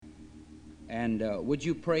And would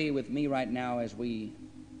you pray with me right now as we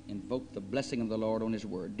invoke the blessing of the Lord on His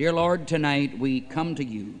Word? Dear Lord, tonight we come to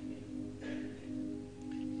you.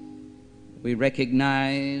 We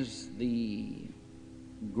recognize the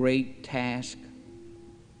great task,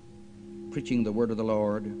 preaching the Word of the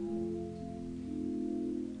Lord,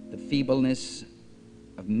 the feebleness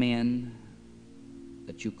of men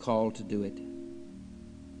that you call to do it,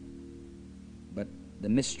 but the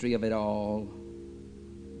mystery of it all,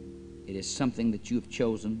 it is something that you've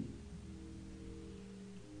chosen.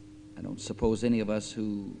 I don't suppose any of us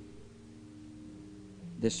who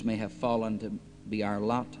this may have fallen to be our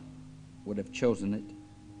lot would have chosen it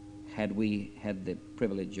had we had the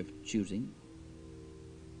privilege of choosing.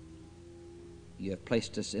 You have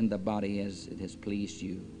placed us in the body as it has pleased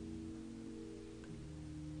you.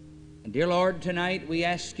 And dear Lord, tonight we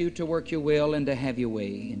ask you to work your will and to have your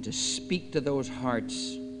way and to speak to those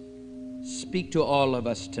hearts. Speak to all of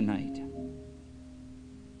us tonight.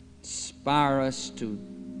 Inspire us to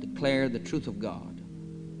declare the truth of God.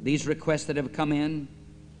 These requests that have come in,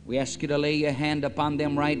 we ask you to lay your hand upon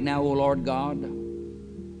them right now, O Lord God,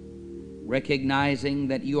 recognizing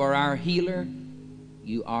that you are our healer,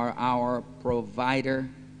 you are our provider,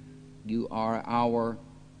 you are our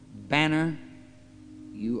banner,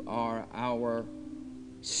 you are our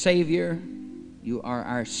Savior, you are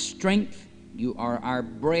our strength, you are our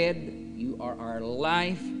bread, you are our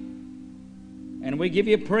life. And we give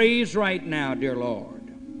you praise right now, dear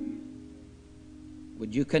Lord.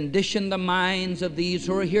 Would you condition the minds of these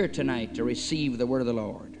who are here tonight to receive the word of the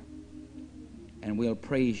Lord? And we'll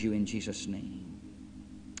praise you in Jesus' name.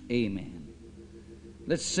 Amen.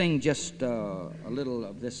 Let's sing just a little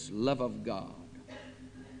of this love of God.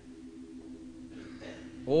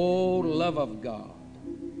 Oh, love of God,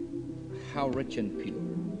 how rich and pure,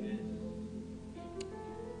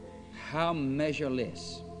 how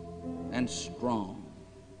measureless and strong.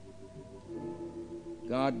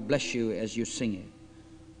 God bless you as you sing it.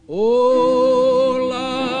 Oh,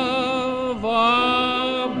 love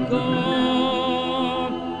of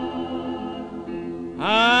God,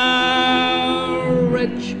 how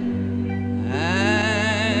rich and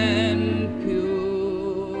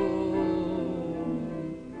pure,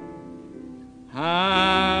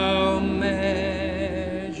 how measureless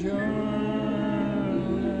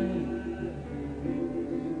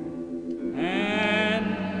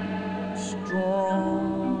and strong.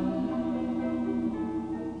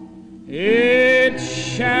 It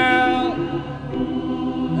shall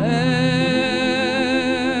evermore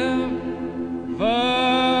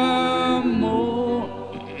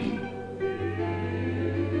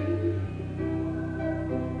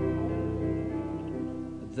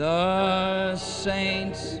the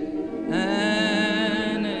saints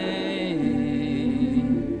and angels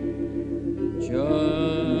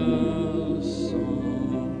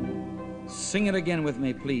song. Sing it again with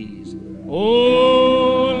me, please.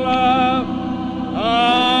 Oh, love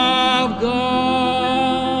of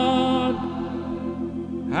God,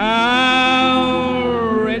 how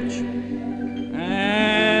rich and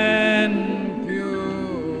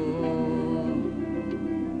pure,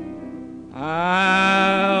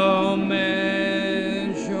 how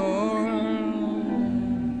measured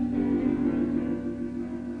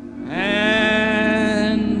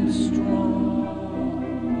and strong.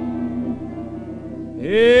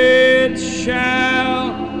 It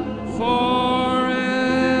shall forever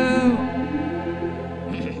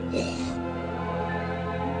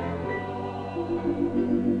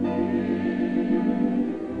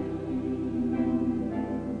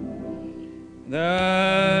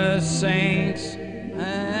the saints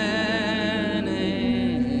and angels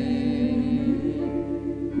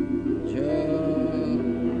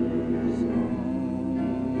song.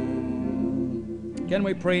 Can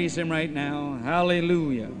we praise him right now?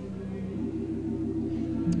 Hallelujah.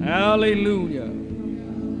 Hallelujah.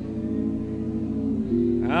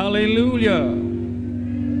 Hallelujah.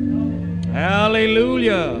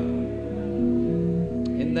 Hallelujah.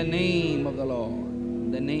 In the name of the Lord.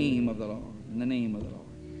 In the name of the Lord. In the name of the Lord.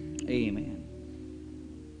 Amen.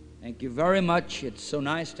 Thank you very much. It's so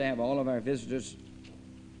nice to have all of our visitors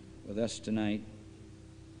with us tonight.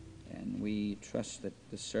 And we trust that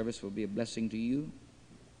this service will be a blessing to you.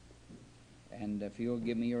 And if you'll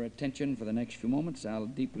give me your attention for the next few moments, I'll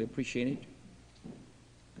deeply appreciate it.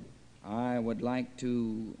 I would like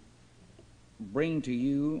to bring to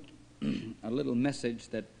you a little message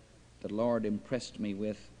that the Lord impressed me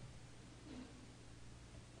with.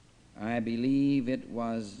 I believe it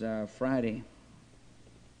was Friday,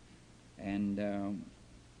 and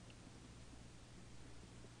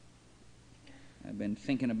I've been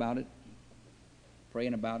thinking about it,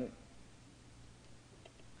 praying about it,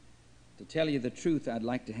 To tell you the truth, I'd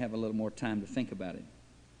like to have a little more time to think about it.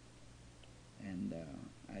 And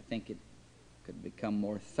I think it could become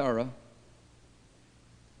more thorough.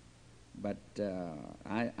 But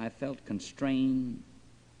I felt constrained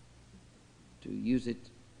to use it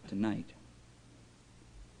tonight.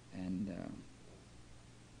 And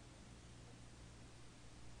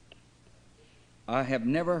I have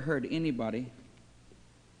never heard anybody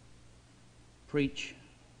preach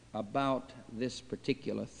about this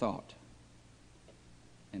particular thought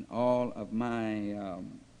in all of my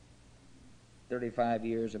 35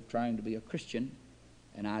 years of trying to be a Christian.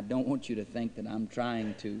 And I don't want you to think that I'm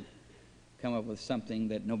trying to come up with something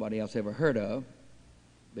that nobody else ever heard of,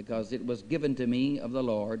 because it was given to me of the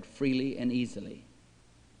Lord freely and easily.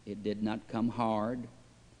 It did not come hard.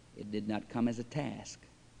 It did not come as a task.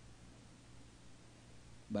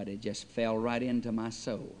 But it just fell right into my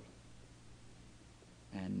soul.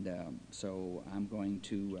 And so I'm going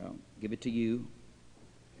to give it to you.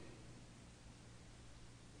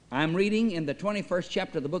 I'm reading in the 21st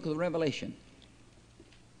chapter of the book of the Revelation.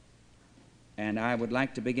 And I would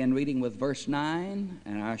like to begin reading with verse 9,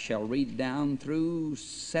 and I shall read down through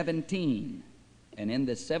 17. And in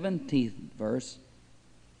the 17th verse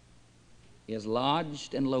is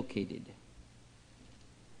lodged and located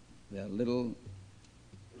the little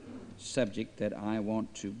subject that I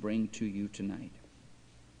want to bring to you tonight.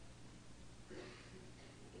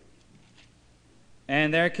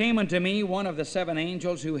 And there came unto me one of the seven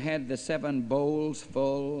angels who had the seven bowls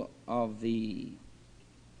full of the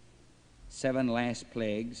seven last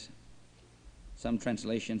plagues. Some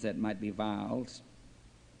translations that might be vials.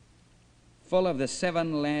 Full of the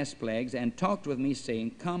seven last plagues, and talked with me,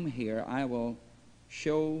 saying, Come here, I will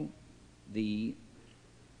show thee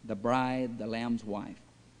the bride, the Lamb's wife.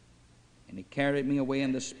 And he carried me away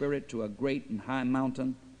in the Spirit to a great and high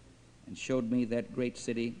mountain, and showed me that great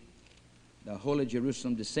city, the holy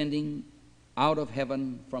Jerusalem, descending out of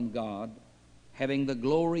heaven from God, having the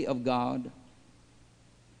glory of God.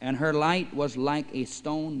 And her light was like a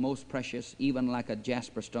stone most precious, even like a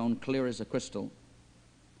jasper stone, clear as a crystal,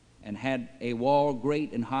 and had a wall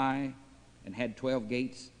great and high, and had 12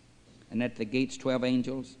 gates, and at the gates 12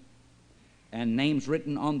 angels, and names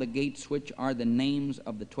written on the gates, which are the names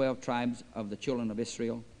of the 12 tribes of the children of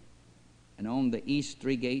Israel. And on the east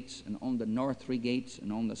 3 gates, and on the north 3 gates,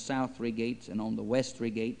 and on the south 3 gates, and on the west 3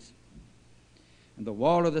 gates. And the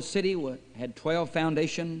wall of the city had 12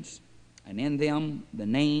 foundations, and in them the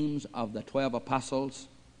names of the 12 apostles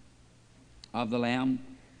of the Lamb.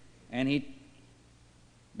 And he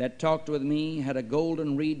that talked with me had a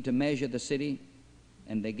golden reed to measure the city,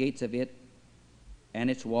 and the gates of it, and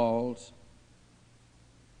its walls.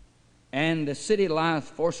 And the city lieth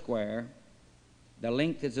foursquare. The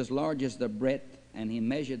length is as large as the breadth, and he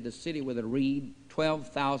measured the city with a reed,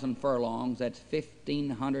 12,000 furlongs. That's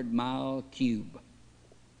 1,500 mile cube.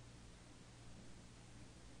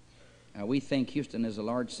 Now, we think Houston is a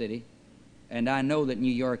large city, and I know that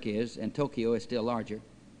New York is, and Tokyo is still larger.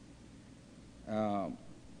 But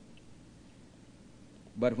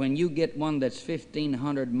when you get one that's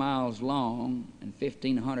 1,500 miles long, and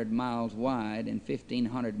 1,500 miles wide, and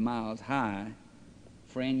 1,500 miles high,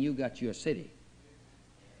 friend, you got your city.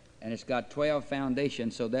 And it's got 12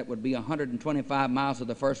 foundations, so that would be 125 miles of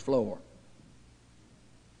the first floor.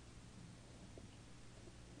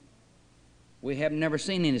 We have never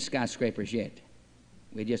seen any skyscrapers yet.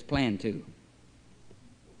 We just plan to.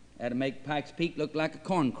 That'll make Pikes Peak look like a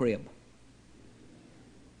corn crib.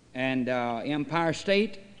 And Empire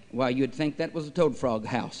State, well, you'd think that was a toad frog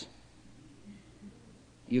house.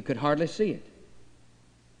 You could hardly see it.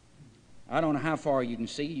 I don't know how far you can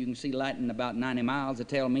see. You can see lightning about 90 miles. They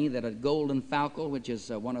tell me that a golden falcon, which is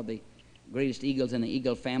one of the greatest eagles in the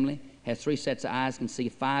eagle family, has 3 sets of eyes, can see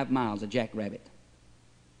 5 miles, a jackrabbit.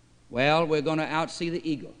 Well, we're going to outsee the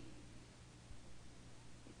eagle.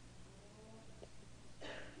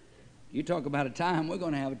 You talk about a time, we're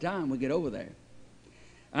going to have a time when we get over there.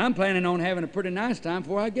 I'm planning on having a pretty nice time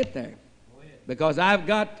before I get there, because I've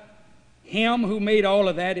got Him who made all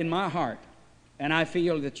of that in my heart. And I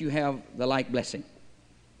feel that you have the like blessing.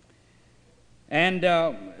 And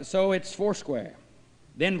so it's foursquare.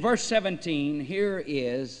 Then verse 17, here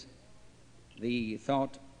is the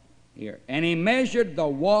thought here. And he measured the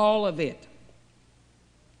wall of it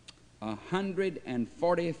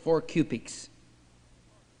 144 cubits.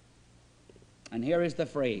 And here is the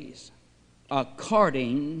phrase,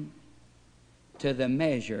 according to the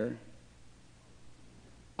measure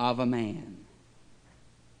of a man.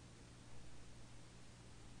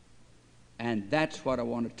 And that's what I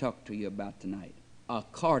want to talk to you about tonight.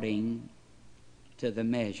 According to the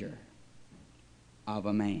measure of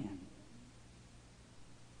a man.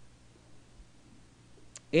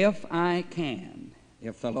 If I can,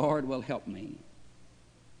 if the Lord will help me,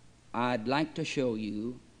 I'd like to show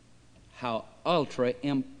you how ultra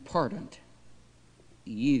important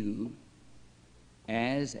you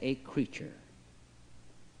as a creature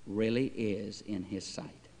really is in His sight.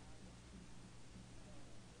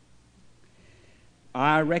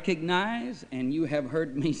 I recognize, and you have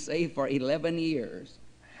heard me say for 11 years,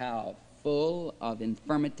 how full of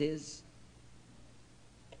infirmities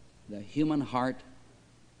the human heart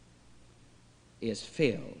is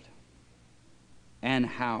filled, and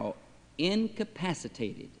how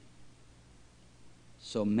incapacitated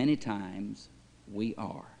so many times we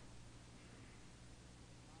are.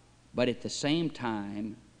 But at the same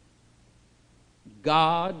time,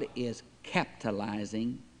 God is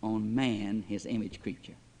capitalizing on man, His image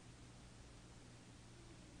creature,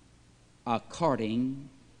 according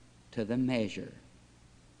to the measure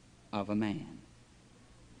of a man.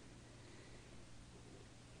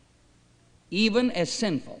 Even as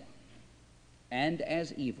sinful and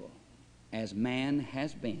as evil as man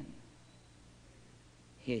has been,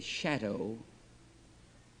 his shadow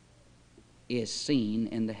is seen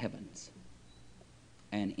in the heavens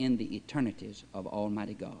and in the eternities of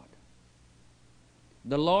Almighty God.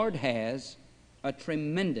 The Lord has a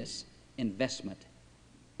tremendous investment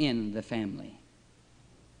in the family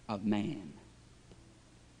of man.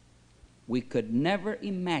 We could never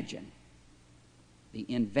imagine the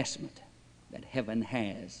investment that heaven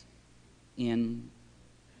has in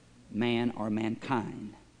man or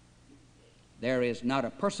mankind. There is not a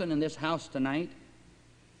person in this house tonight,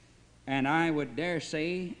 and I would dare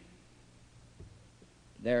say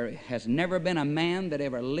there has never been a man that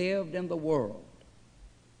ever lived in the world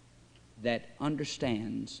that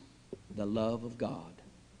understands the love of God.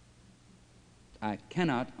 I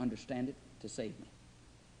cannot understand it to save me.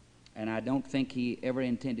 And I don't think He ever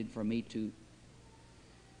intended for me to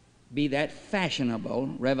be that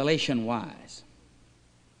fashionable revelation-wise.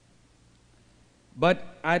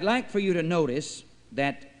 But I'd like for you to notice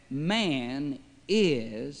that man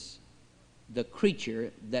is the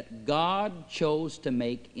creature that God chose to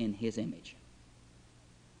make in His image.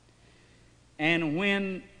 And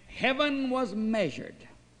when heaven was measured,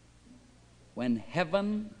 when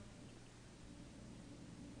heaven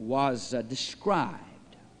was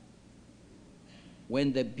described,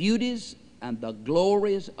 when the beauties and the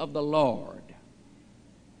glories of the Lord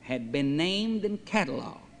had been named and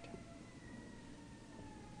cataloged,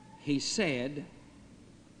 He said,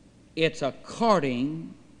 it's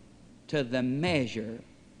according to the measure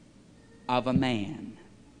of a man.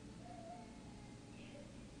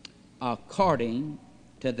 According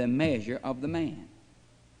to the measure of the man,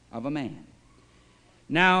 of a man.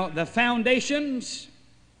 Now, the foundations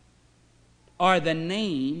are the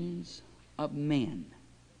names of men,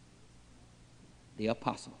 the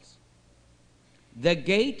apostles. The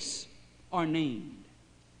gates are named,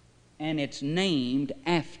 and it's named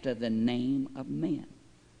after the name of men.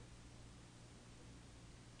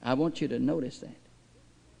 I want you to notice that.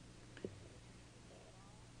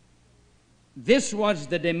 This was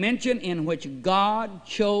the dimension in which God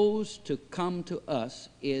chose to come to us,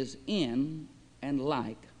 is in and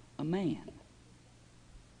like a man.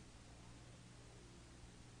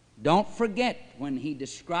 Don't forget when He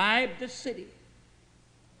described the city,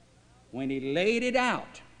 when He laid it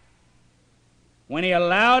out, when He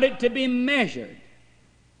allowed it to be measured,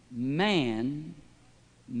 man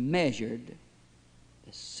measured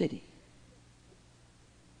the city.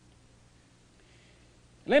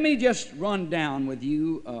 Let me just run down with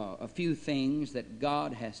you a few things that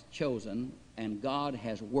God has chosen and God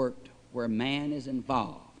has worked where man is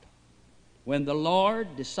involved. When the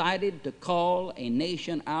Lord decided to call a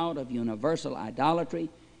nation out of universal idolatry,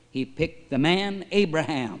 He picked the man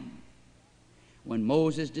Abraham. When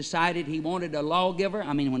Moses decided he wanted a lawgiver,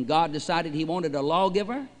 when God decided He wanted a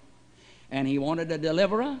lawgiver, and He wanted a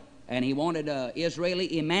deliverer, and He wanted an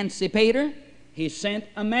Israeli emancipator, He sent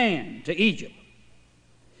a man to Egypt.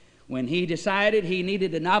 When He decided He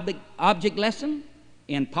needed an object lesson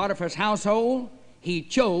in Potiphar's household, He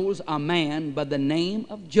chose a man by the name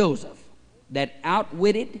of Joseph that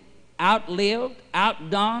outwitted, outlived,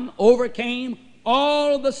 outdone, overcame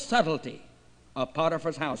all the subtlety of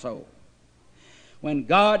Potiphar's household. When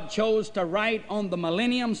God chose to write on the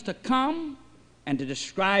millenniums to come and to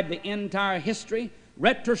describe the entire history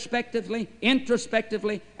retrospectively,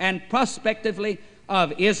 introspectively, and prospectively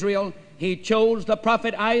of Israel, He chose the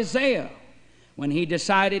prophet Isaiah. When He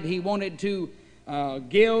decided He wanted to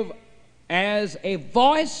give as a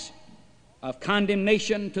voice of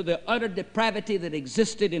condemnation to the utter depravity that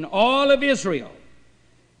existed in all of Israel,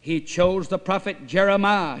 He chose the prophet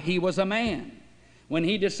Jeremiah. He was a man. when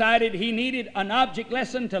he decided he needed an object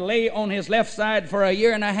lesson to lay on his left side for a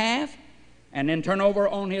year and a half, and then turn over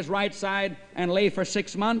on his right side and lay for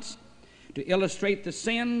 6 months, to illustrate the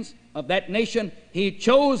sins of that nation, he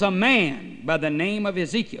chose a man by the name of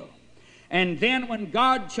Ezekiel. And then when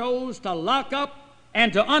God chose to lock up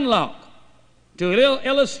and to unlock, to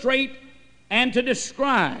illustrate and to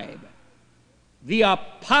describe the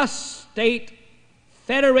apostate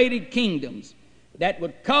federated kingdoms that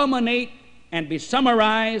would culminate and be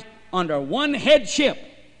summarized under one headship,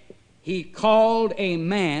 he called a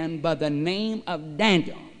man by the name of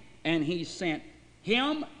Daniel, and he sent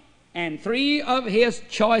him and 3 of his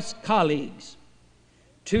choice colleagues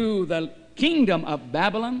to the kingdom of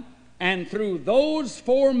Babylon, and through those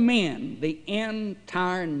 4 men, the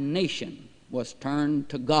entire nation was turned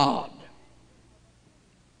to God.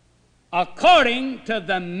 According to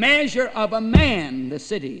the measure of a man, the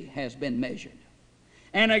city has been measured.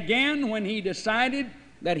 And again, when he decided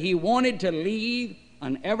that he wanted to leave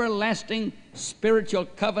an everlasting spiritual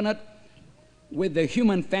covenant with the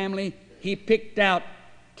human family, he picked out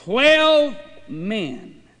 12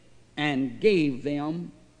 men and gave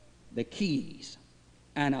them the keys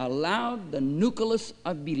and allowed the nucleus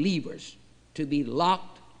of believers to be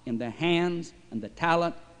locked in the hands and the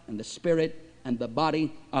talent and the spirit and the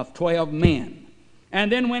body of 12 men.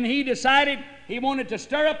 And then when he decided he wanted to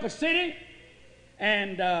stir up a city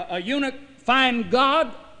and a eunuch find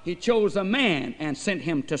God, he chose a man and sent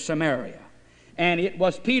him to Samaria. And it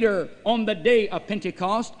was Peter on the day of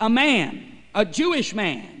Pentecost, a man, a Jewish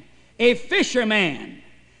man, a fisherman,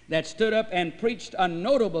 that stood up and preached a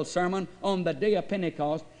notable sermon on the day of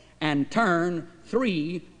Pentecost and turned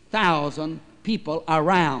 3,000 people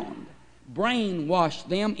around, brainwashed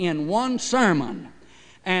them in one sermon,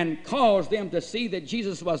 and caused them to see that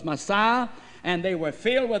Jesus was Messiah, and they were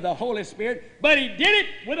filled with the Holy Spirit. But he did it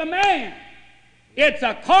with a man. It's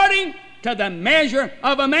according to the measure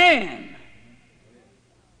of a man.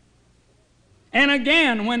 And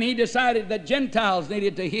again, when he decided that Gentiles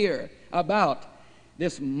needed to hear about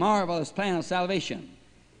this marvelous plan of salvation,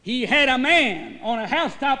 he had a man on a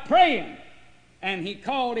housetop praying, and he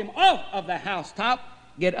called him off of the housetop.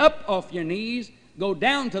 Get up off your knees, go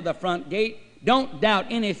down to the front gate, don't doubt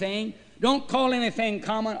anything, don't call anything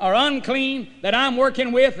common or unclean that I'm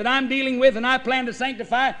working with, that I'm dealing with, and I plan to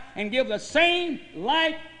sanctify, and give the same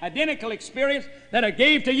like identical experience that I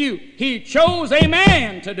gave to you. He chose a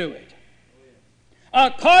man to do it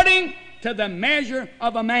according to the measure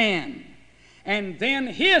of a man. And then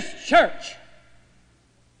his church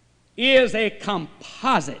is a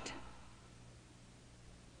composite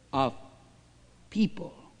of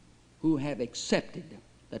people who have accepted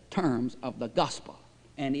the terms of the gospel.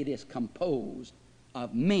 And it is composed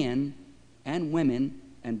of men and women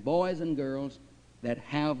and boys and girls that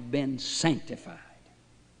have been sanctified.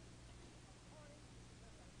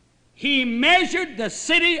 He measured the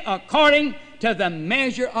city according to the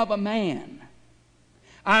measure of a man.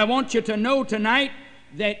 I want you to know tonight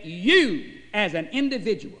that you as an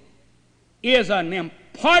individual is an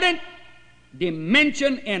important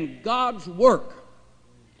dimension in God's work.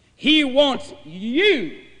 He wants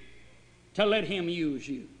you to let him use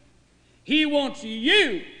you. He wants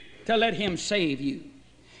you to let him save you.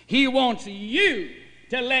 He wants you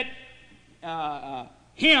to let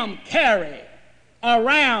him carry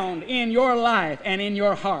around in your life and in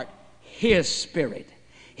your heart his spirit.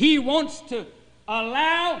 He wants to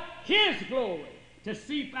allow his glory to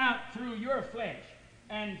seep out through your flesh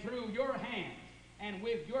and through your hands and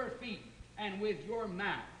with your feet and with your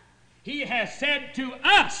mouth. He has said to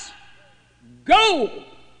us, go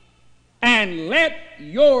and let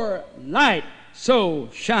your light so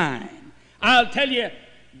shine. I'll tell you,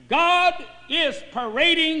 God is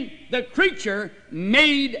parading the creature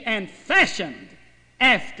made and fashioned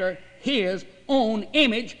after his own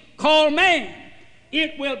image called man.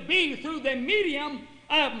 It will be through the medium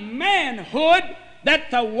of manhood that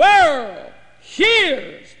the world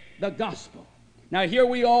hears the gospel. Now here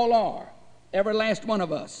we all are, every last one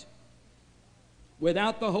of us.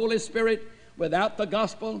 Without the Holy Spirit, without the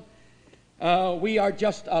gospel, we are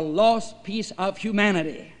just a lost piece of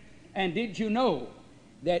humanity. And did you know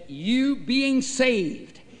that you being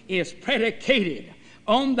saved is predicated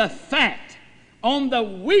on the fact, on the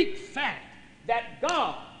weak fact, that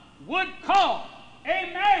God would call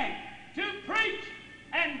a man to preach,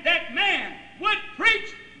 and that man would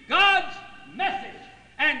preach God's message,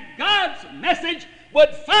 and God's message would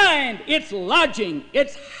find its lodging,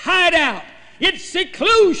 its hideout, its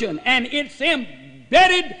seclusion, and its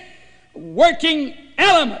embedded working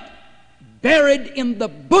element buried in the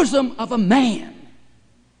bosom of a man.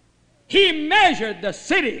 He measured the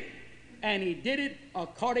city, and he did it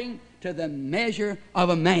according to the measure of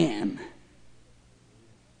a man.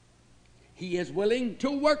 He is willing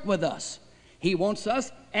to work with us. He wants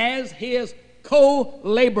us as His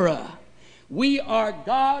co-laborer. We are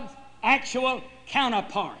God's actual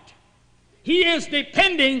counterpart. He is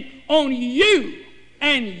depending on you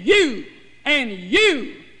and you and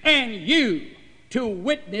you and you to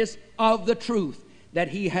witness of the truth that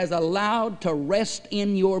He has allowed to rest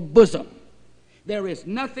in your bosom. There is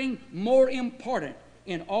nothing more important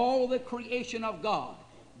in all the creation of God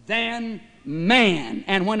than man.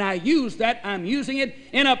 And when I use that, I'm using it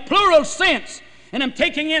in a plural sense, and I'm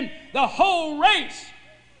taking in the whole race.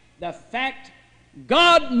 The fact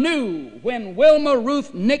God knew when Wilma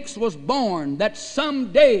Ruth Nix was born that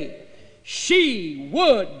someday she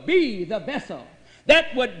would be the vessel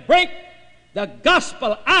that would break the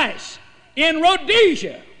gospel ice in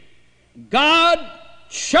Rhodesia. God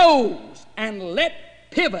chose and let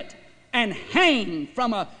pivot and hang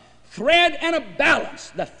from a thread and a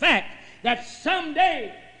balance the fact that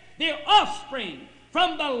someday the offspring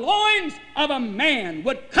from the loins of a man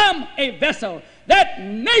would come a vessel that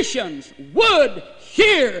nations would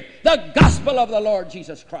hear the gospel of the Lord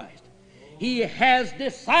Jesus Christ. He has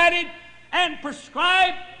decided and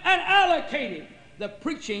prescribed and allocated the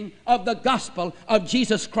preaching of the gospel of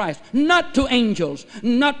Jesus Christ, not to angels,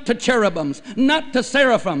 not to cherubims, not to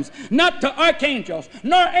seraphims, not to archangels,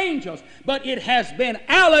 nor angels, but it has been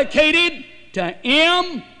allocated to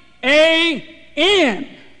M-A-N.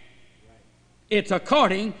 It's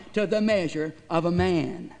according to the measure of a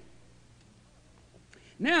man.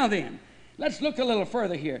 Now then, let's look a little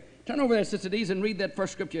further here. Turn over there, Sister Dees, and read that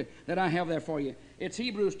first scripture that I have there for you. It's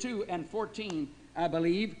Hebrews 2 and 14, I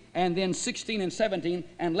believe, and then 16 and 17.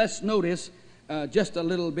 And let's notice just a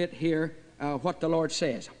little bit here what the Lord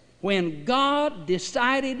says. When God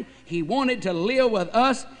decided He wanted to live with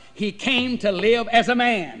us, He came to live as a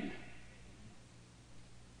man.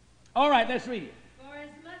 All right, let's read it.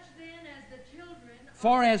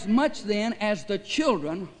 For as much then as the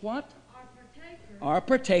children, what? Are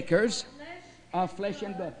partakers of flesh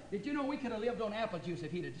and blood. Did you know we could have lived on apple juice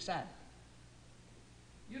if He'd have decided?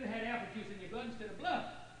 You'd have had apple juice in your blood instead of blood.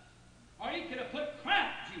 Or He could have put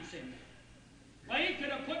crab juice in there. Or He could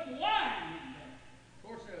have put wine in there. Of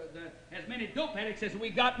course, as many dope addicts as we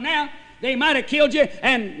got now, they might have killed you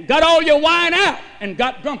and got all your wine out and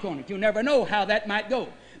got drunk on it. You never know how that might go.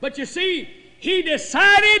 But you see, He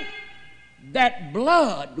decided that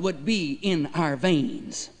blood would be in our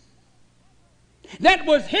veins. That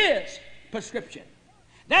was His prescription.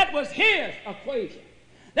 That was His equation.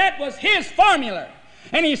 That was His formula.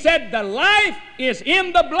 And He said the life is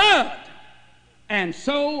in the blood. And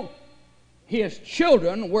so His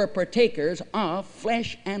children were partakers of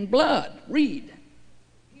flesh and blood. Read.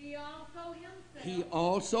 He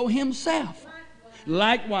also himself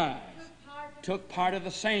likewise took part of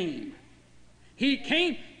the same. He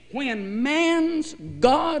came when man's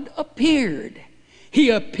God appeared. He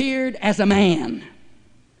appeared as a man.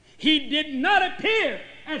 He did not appear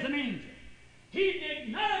as an angel. He did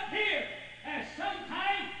not appear as some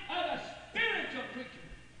kind of a spiritual creature.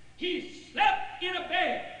 He slept in a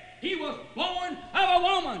bed. He was born of a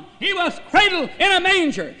woman. He was cradled in a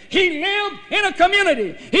manger. He lived in a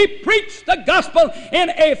community. He preached the gospel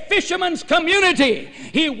in a fisherman's community.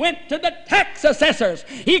 He went to the tax assessors.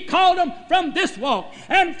 He called them from this walk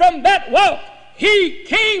and from that walk. He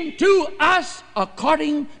came to us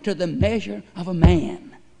according to the measure of a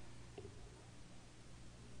man.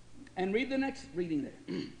 And read the next reading there.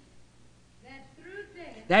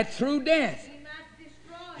 That through death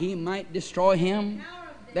He might destroy him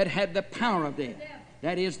that had the power of death,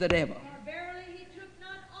 that is the devil.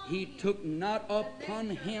 He took not upon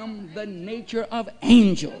Him the nature of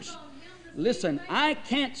angels. Listen, I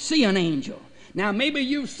can't see an angel. Now maybe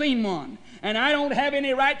you've seen one, and I don't have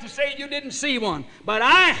any right to say you didn't see one, but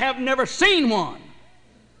I have never seen one.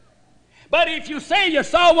 But if you say you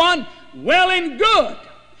saw one, well and good.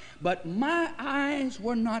 But my eyes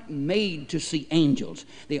were not made to see angels.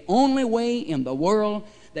 The only way in the world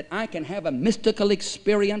that I can have a mystical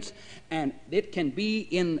experience, and it can be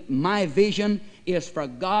in my vision, is for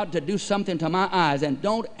God to do something to my eyes. And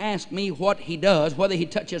don't ask me what He does, whether He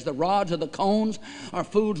touches the rods or the cones, or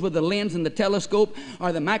fools with the lens and the telescope,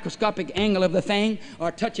 or the microscopic angle of the thing,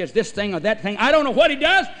 or touches this thing or that thing. I don't know what He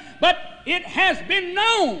does, but it has been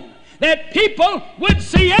known that people would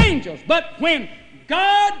see angels. But when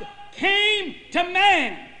God came to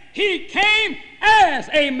man, He came as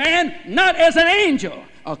a man, not as an angel,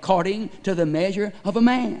 according to the measure of a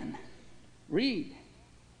man. Read.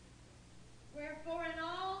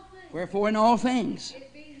 Wherefore in all things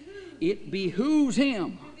it behooves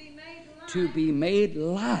Him to be made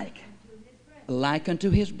like unto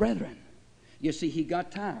his brethren. You see, he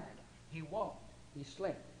got tired. He walked. He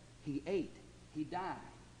slept. He ate. He died.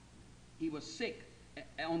 He was sick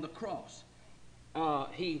on the cross.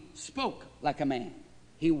 He spoke like a man.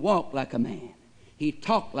 He walked like a man. He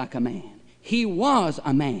talked like a man. He was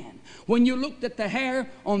a man. When you looked at the hair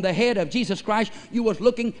on the head of Jesus Christ, you was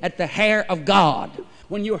looking at the hair of God.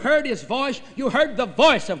 When you heard his voice, you heard the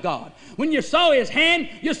voice of God. When you saw his hand,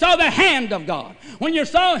 you saw the hand of God. When you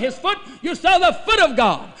saw his foot, you saw the foot of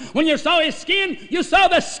God. When you saw his skin, you saw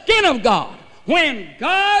the skin of God. When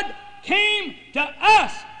God came to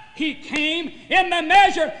us, he came in the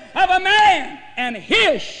measure of a man, and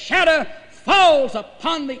his shadow falls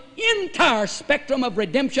upon the entire spectrum of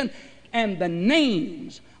redemption, and the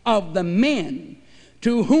names of the men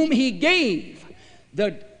to whom he gave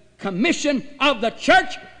the commission of the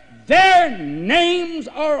church, their names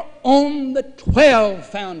are on the 12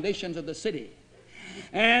 foundations of the city.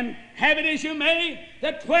 And have it as you may,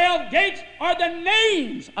 the 12 gates are the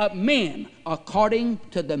names of men according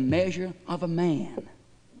to the measure of a man.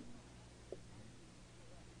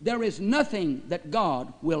 There is nothing that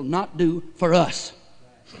God will not do for us.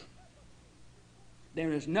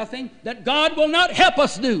 There is nothing that God will not help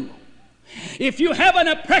us do. If you have an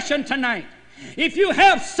oppression tonight, if you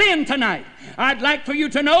have sin tonight, I'd like for you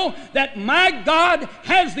to know that my God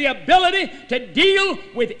has the ability to deal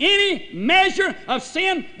with any measure of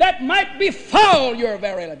sin that might befall your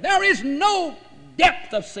very life. There is no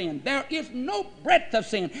depth of sin. There is no breadth of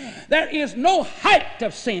sin. There is no height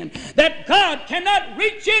of sin that God cannot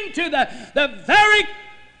reach into the very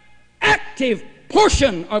active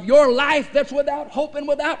portion of your life that's without hope and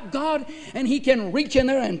without God, and he can reach in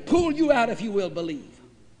there and pull you out if you will believe.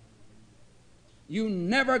 You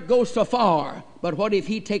never go so far, but what if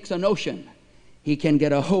he takes a notion? He can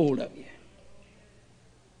get a hold of you.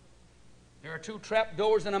 There are two trap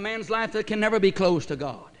doors in a man's life that can never be closed to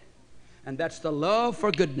God, and that's the love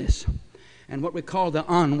for goodness and what we call the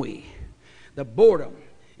ennui, the boredom.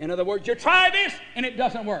 In other words, you try this and it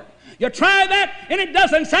doesn't work. You try that and it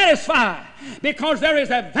doesn't satisfy, because there is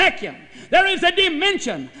a vacuum. There is a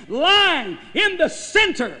dimension lying in the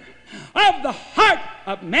center of the heart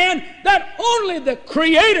of man that only the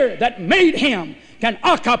Creator that made him can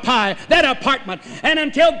occupy that apartment. And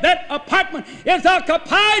until that apartment is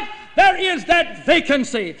occupied, there is that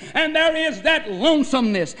vacancy, and there is that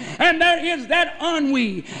lonesomeness, and there is that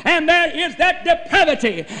ennui, and there is that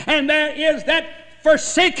depravity, and there is that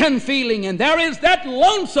forsaken feeling, and there is that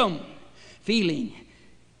lonesome feeling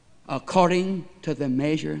according to the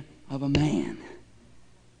measure of a man.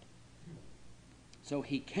 So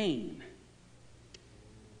he came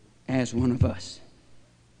as one of us.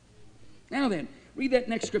 Now then, read that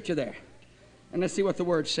next scripture there, and let's see what the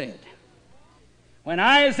word said. When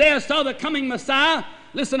Isaiah saw the coming Messiah,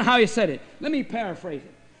 listen how he said it. Let me paraphrase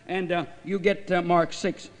it, and you get Mark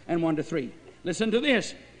 6 and 1 to 3. Listen to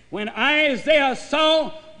this. When Isaiah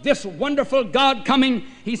saw this wonderful God coming,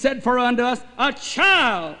 he said, "For unto us a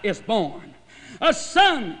child is born, a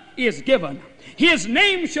son is given. His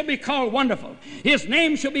name shall be called Wonderful. His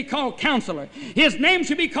name shall be called Counselor. His name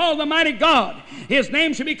shall be called the Mighty God. His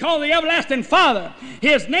name shall be called the Everlasting Father.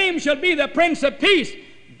 His name shall be the Prince of Peace."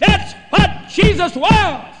 That's what Jesus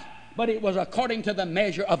was, but it was according to the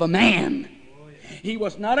measure of a man. He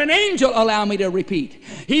was not an angel, allow me to repeat.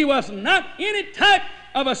 He was not any type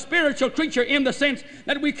of a spiritual creature in the sense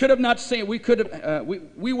that we could have not seen. We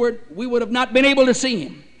would have not been able to see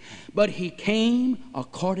him. But he came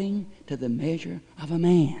according to the measure of a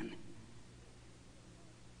man.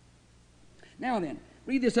 Now then,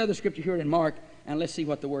 read this other scripture here in Mark, and let's see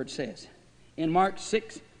what the word says. In Mark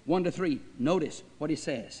 6, 1 to 3, notice what he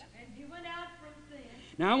says. And he went out from thence.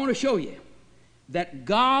 Now I want to show you that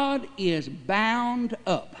God is bound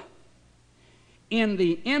up in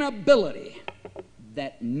the inability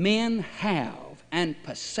that men have and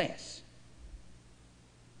possess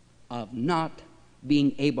of not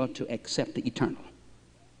being able to accept the eternal.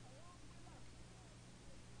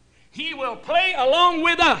 He will play along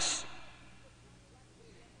with us,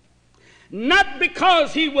 not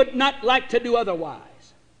because he would not like to do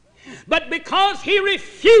otherwise, but because he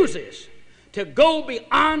refuses to go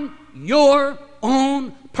beyond your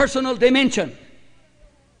own personal dimension.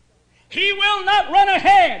 He will not run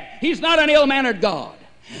ahead. He's not an ill-mannered God.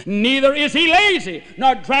 Neither is he lazy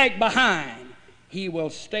nor dragged behind. He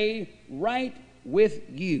will stay right with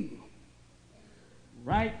you.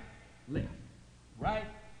 Right, left, right,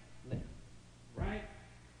 left, right,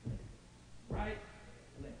 left, right,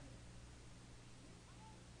 left.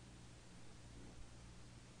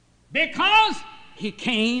 Because he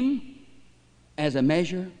came as a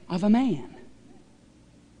measure of a man.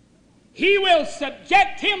 He will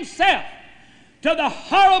subject himself to the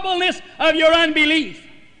horribleness of your unbelief.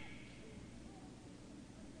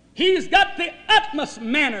 He's got the utmost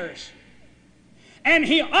manners, and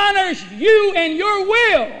he honors you and your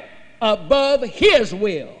will above his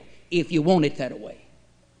will, if you want it that way.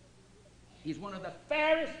 He's one of the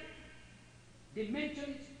fairest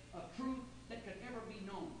dimensions of truth that could ever be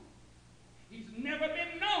known. He's never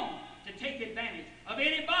been known to take advantage of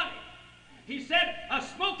anybody. He said, a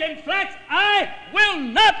smoking flax I will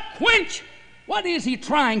not quench. What is he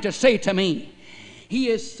trying to say to me? He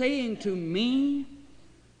is saying to me,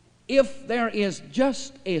 if there is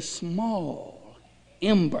just a small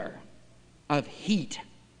ember of heat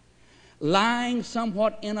lying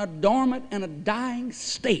somewhat in a dormant and a dying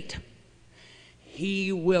state,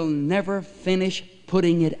 he will never finish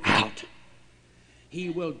putting it out. He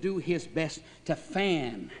will do his best to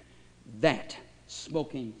fan that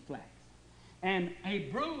smoking flax. And a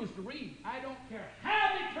bruised reed, I don't care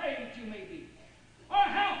how betrayed you may be, or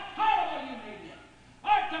how horrible you may be,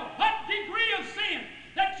 or to what degree of sin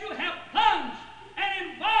that you have plunged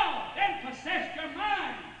and involved and possessed your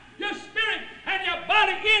mind, your spirit, and your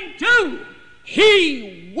body into,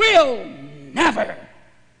 he will never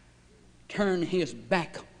turn his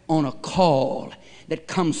back on a call that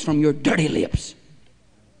comes from your dirty lips.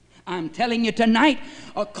 I'm telling you tonight,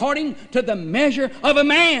 according to the measure of a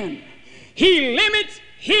man, he limits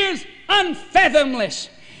his unfathomless.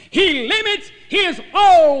 He limits his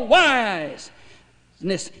all-wiseness.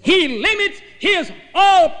 He limits his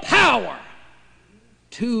all-power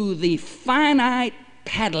to the finite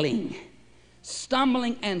paddling,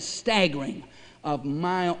 stumbling and staggering of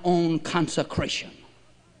my own consecration.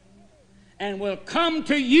 And will come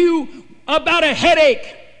to you about a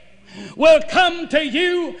headache, will come to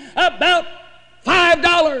you about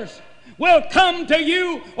 $5, will come to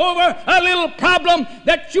you over a little problem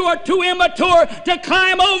that you are too immature to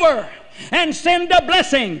climb over, and send a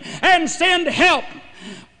blessing and send help.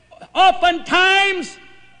 Oftentimes,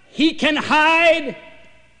 he can hide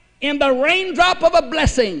in the raindrop of a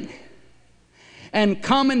blessing and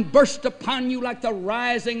come and burst upon you like the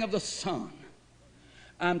rising of the sun.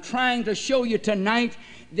 I'm trying to show you tonight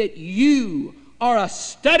that you are a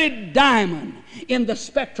studded diamond in the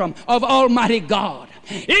spectrum of Almighty God.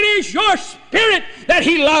 It is your spirit that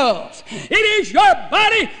he loves. It is your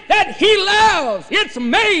body that he loves. It's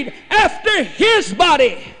made after his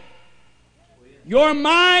body. Your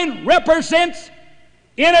mind represents,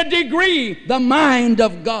 in a degree, the mind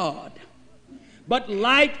of God. But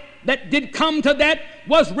light that did come to that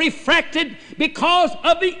was refracted because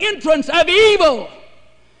of the entrance of evil.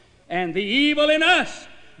 And the evil in us,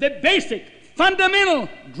 the basic, fundamental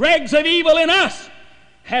dregs of evil in us,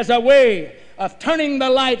 has a way of turning the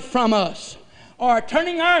light from us or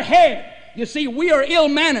turning our head. You see, we are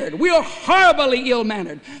ill-mannered. We are horribly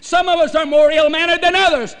ill-mannered. Some of us are more ill-mannered than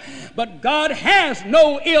others. But God has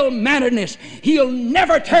no ill-manneredness. He'll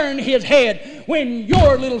never turn his head when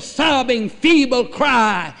your little sobbing, feeble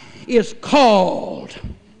cry is called.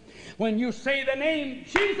 When you say the name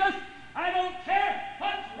Jesus, I don't care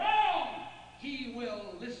what's wrong, he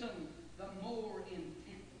will listen the more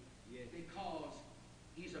intently, because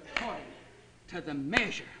he's according to the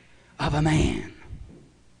measure of a man.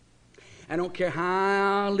 I don't care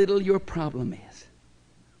how little your problem is.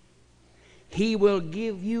 He will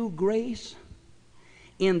give you grace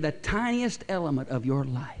in the tiniest element of your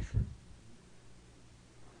life.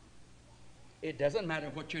 It doesn't matter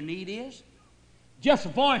what your need is. Just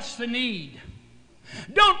voice the need.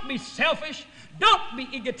 Don't be selfish. Don't be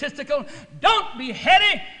egotistical. Don't be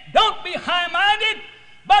heady. Don't be high-minded.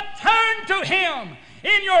 But turn to him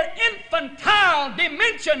in your infantile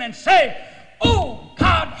dimension and say, "Oh,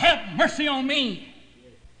 God, have mercy on me."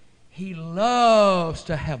 He loves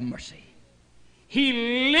to have mercy.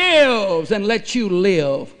 He lives and lets you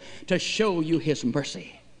live to show you his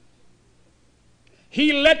mercy.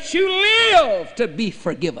 He lets you live to be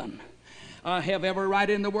forgiven. I have every right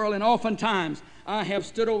in the world, and oftentimes I have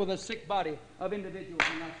stood over the sick body of individuals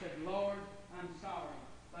and I said, "Lord, I'm sorry,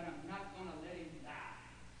 but I'm not going to let him die.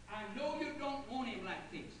 I know you don't want him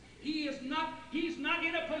like this. He's not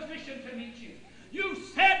in a position to meet you. You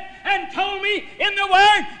said and told me in the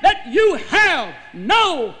Word that you have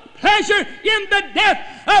no pleasure in the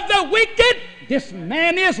death of the wicked. This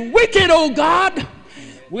man is wicked, oh God.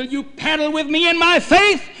 Will you paddle with me in my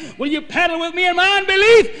faith? Will you paddle with me in my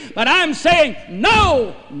unbelief?" But I'm saying,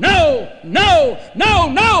 no, no, no, no,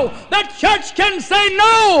 no. The church can say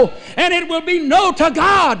no, and it will be no to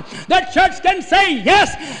God. The church can say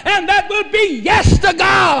yes, and that will be yes to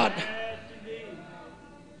God.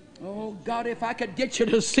 Oh God, if I could get you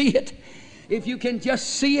to see it. If you can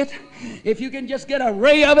just see it, if you can just get a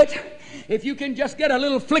ray of it, if you can just get a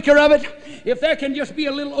little flicker of it, if there can just be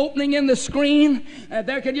a little opening in the screen,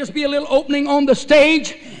 there can just be a little opening on the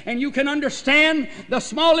stage, and you can understand the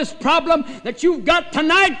smallest problem that you've got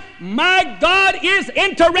tonight, my God is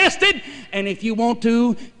interested. And if you want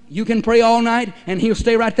to, you can pray all night, and He'll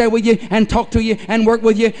stay right there with you and talk to you and work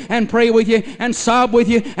with you and pray with you and sob with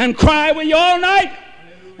you and cry with you all night.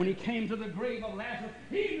 When He came to the grave of Lazarus,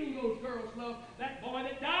 He knew those girls loved that boy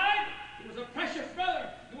that died. He was a precious brother.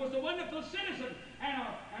 He was a wonderful citizen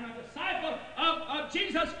and a disciple of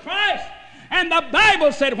Jesus Christ. And the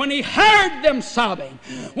Bible said when He heard them sobbing,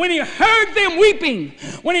 when He heard them weeping,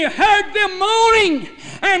 when He heard them moaning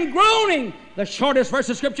and groaning, the shortest verse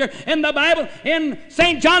of Scripture in the Bible in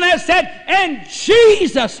St. John has said, and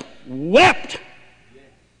Jesus wept.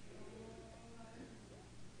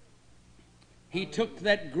 He took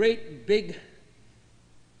that great, big,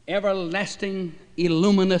 everlasting,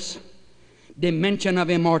 illuminous dimension of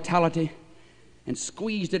immortality and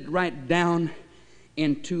squeezed it right down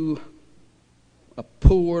into a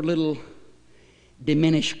poor little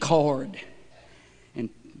diminished chord and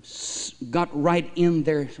got right in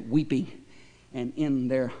their weeping and in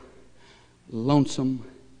their lonesome,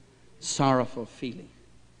 sorrowful feeling.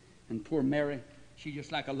 And poor Mary, she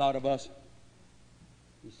just like a lot of us,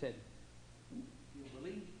 he said, "You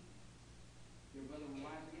believe your brother will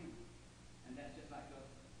rise again?" And that's just like us.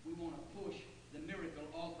 We want to push the miracle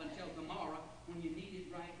off until tomorrow when you need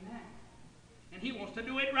it right now. And He wants to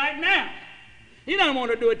do it right now. He doesn't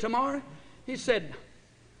want to do it tomorrow. He said,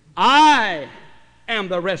 I am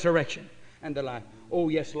the resurrection and the life. Oh,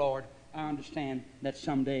 yes, Lord, I understand that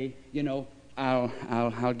someday,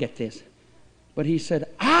 I'll get this. But He said,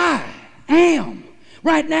 I am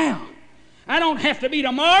right now. I don't have to be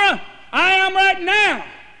tomorrow. I am right now.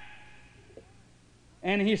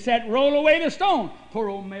 And He said, roll away the stone. Poor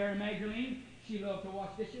old Mary Magdalene, she loved to wash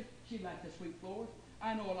dishes. She liked to sweep floors.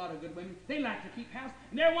 I know a lot of good women. They like to keep house,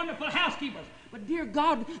 and they're wonderful housekeepers. But dear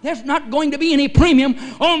God, there's not going to be any premium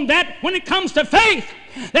on that when it comes to faith.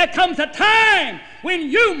 There comes a time when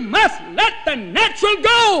you must let the natural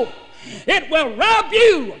go. It will rob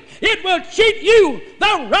you. It will cheat you.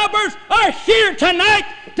 The robbers are here tonight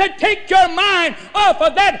to take your mind off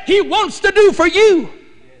of that He wants to do for you.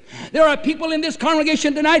 There are people in this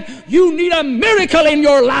congregation tonight, you need a miracle in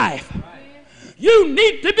your life. You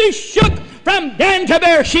need to be shook from Dan to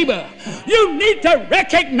Beersheba. You need to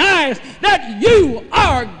recognize that you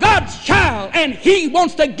are God's child and He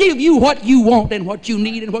wants to give you what you want and what you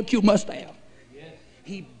need and what you must have.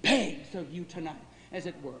 He begs of you tonight, as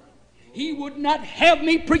it were. He would not have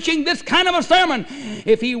me preaching this kind of a sermon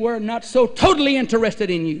if He were not so totally interested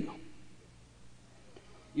in you.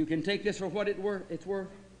 You can take this for what it's worth,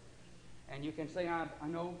 and you can say, I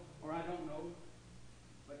know or I don't know.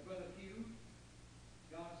 But Brother Pugh,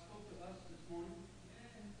 God spoke to us this morning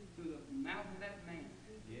through the mouth of that man.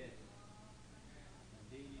 Yes.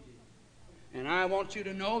 Indeed He did. And I want you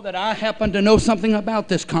to know that I happen to know something about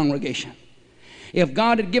this congregation. If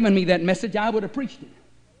God had given me that message, I would have preached it.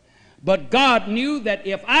 But God knew that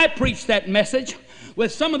if I preached that message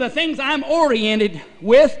with some of the things I'm oriented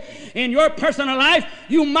with in your personal life,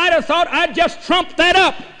 you might have thought I'd just trumped that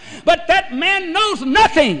up. But that man knows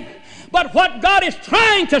nothing but what God is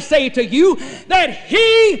trying to say to you, that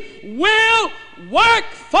He will work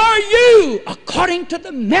for you according to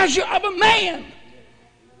the measure of a man.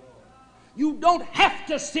 You don't have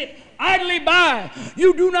to sit idly by.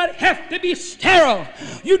 You do not have to be sterile.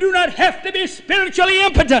 You do not have to be spiritually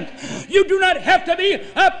impotent. You do not have to be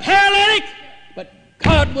a paralytic. But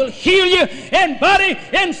God will heal you in body,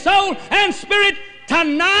 in soul, and spirit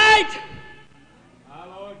tonight. My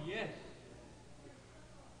Lord, yes.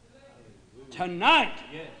 Tonight.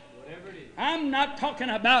 Yes, whatever it is. I'm not talking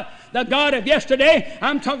about the God of yesterday.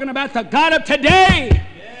 I'm talking about the God of today.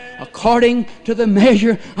 Yes. According to the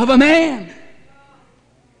measure of a man.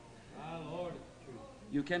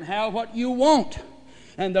 You can have what you want.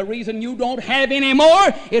 And the reason you don't have any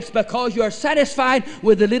more, it's because you're satisfied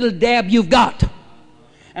with the little dab you've got.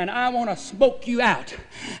 And I want to smoke you out.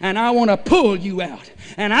 And I want to pull you out.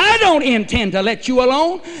 And I don't intend to let you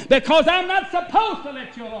alone because I'm not supposed to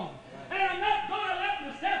let you alone. And I'm not going to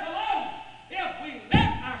let myself alone. If we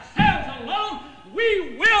let ourselves alone,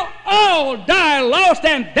 we will all die lost,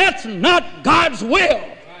 and that's not God's will.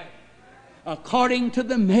 According to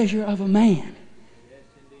the measure of a man.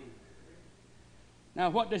 Now,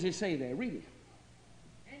 what does He say there? Read it.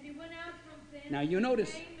 And He went out from thence. Now, you notice.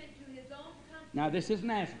 Came into His own country. Now, this is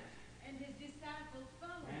Nazareth. And His disciples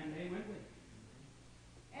followed. And they went with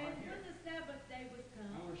Him. And when the Sabbath day was I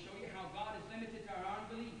come, want to show you how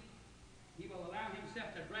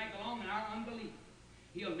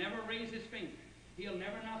never raise his finger. He'll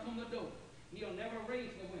never knock on the door. He'll never raise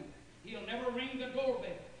the window. He'll never ring the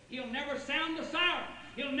doorbell. He'll never sound the siren.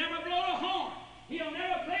 He'll never blow a horn. He'll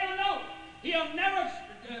never play a note. He'll never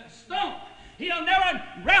stomp. He'll never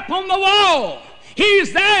rap on the wall.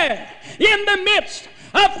 He's there in the midst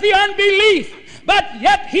of the unbelief, but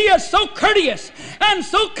yet he is so courteous and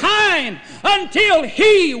so kind until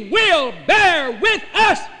he will bear with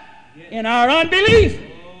us in our unbelief.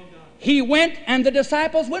 He went, and the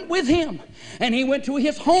disciples went with him, and he went to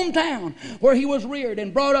his hometown where he was reared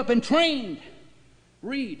and brought up and trained.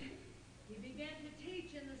 Read. He began to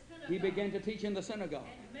teach in the synagogue. He began to teach in the synagogue.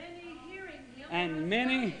 And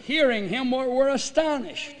Many hearing him were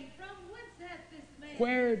astonished. saying, from whence hath this man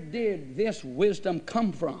Where did this wisdom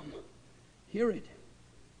come from? Hear it.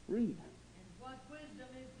 Read. And what wisdom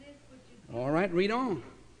is this which is All right, read on.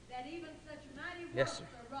 that even such mighty works Yes, sir.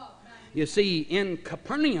 are wrought by him? You see, in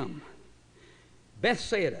Capernaum,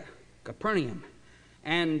 Bethsaida, Capernaum,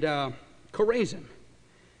 and Chorazin,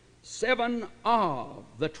 7 of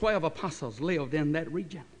the 12 apostles lived in that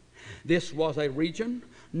region. This was a region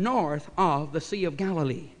north of the Sea of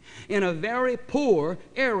Galilee, in a very poor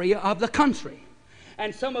area of the country.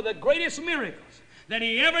 And some of the greatest miracles that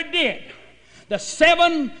he ever did, the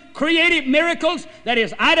 7 creative miracles that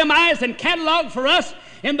is itemized and cataloged for us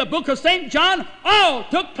in the book of St. John, all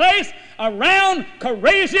took place around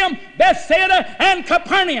Chorazin, Bethsaida, and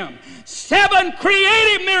Capernaum. 7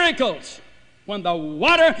 creative miracles. When the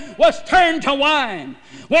water was turned to wine,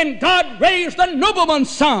 when God raised the nobleman's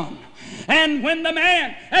son, and when the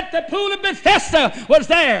man at the pool of Bethesda was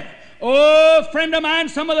there. Oh, friend of mine,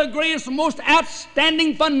 some of the greatest, most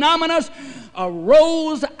outstanding phenomena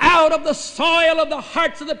arose out of the soil of the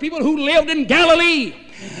hearts of the people who lived in Galilee.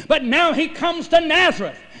 But now he comes to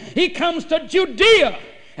Nazareth. He comes to Judea.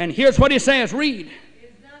 And here's what he says. Read.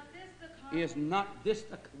 Is not this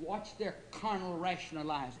the... Watch their carnal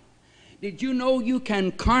rationalizing. Did you know you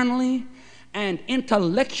can carnally and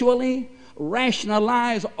intellectually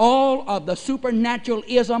rationalize all of the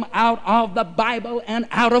supernaturalism out of the Bible and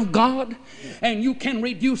out of God? And you can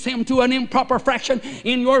reduce him to an improper fraction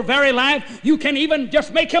in your very life. You can even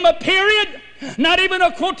just make him a period, not even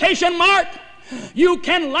a quotation mark. You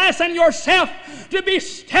can license yourself to be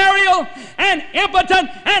sterile and impotent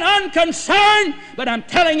and unconcerned. But I'm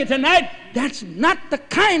telling you tonight, that's not the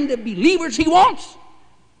kind of believers he wants.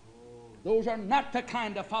 Those are not the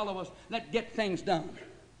kind of followers that get things done.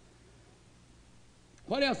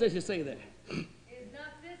 What else does he say there? Is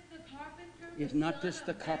not this the carpenter? Is not this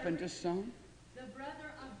the carpenter's son? The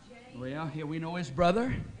brother of James Well, here we know his brother,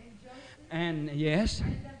 and Joseph and yes, and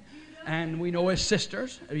of Judah. and we know his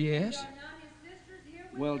sisters, yes. Are not his sisters here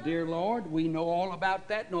with Well, us? dear Lord, we know all about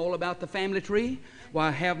that, know all about the family tree. Why,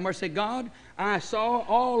 have mercy, God. I saw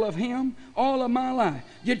all of him all of my life.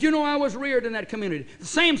 Did you know I was reared in that community? The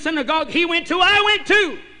same synagogue he went to, I went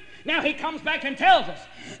to. Now he comes back and tells us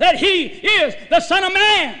that he is the Son of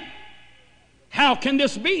Man. How can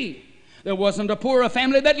this be? There wasn't a poorer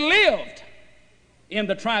family that lived in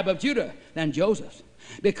the tribe of Judah than Joseph.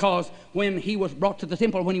 Because when he was brought to the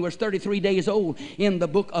temple when he was 33 days old, in the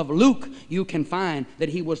book of Luke, you can find that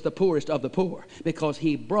he was the poorest of the poor because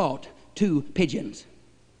he brought 2 pigeons.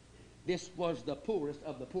 This was the poorest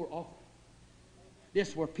of the poor offering.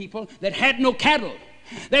 This were people that had no cattle.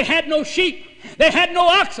 They had no sheep. They had no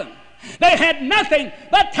oxen. They had nothing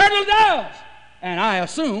but turtle doves. And I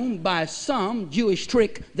assume by some Jewish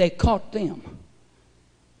trick they caught them.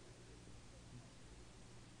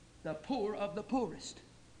 The poor of the poorest.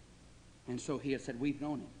 And so he had said, we've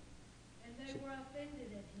known him. And they were offended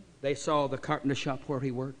at him. They saw the carpenter shop where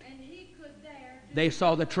he worked. And he could there do They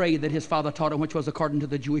saw the trade that his father taught him, which was according to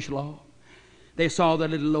the Jewish law. They saw the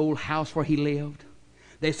little old house where he lived.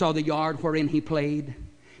 They saw the yard wherein he played.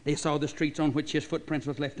 They saw the streets on which his footprints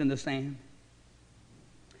was left in the sand.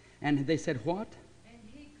 And they said, what? and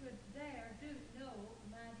he could there do no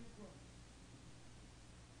mighty work,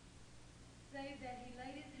 save that he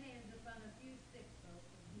laid his hands upon a few sick folk.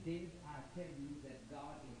 and healed. Did I tell you that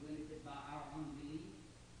God is limited by our unbelief?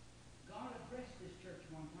 God addressed this church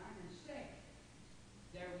one time and said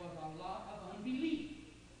there was a lot of unbelief.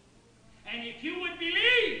 And if you would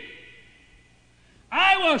believe,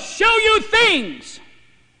 I will show you things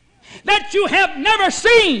that you have never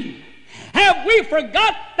seen. Have we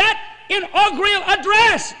forgot that inaugural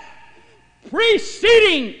address?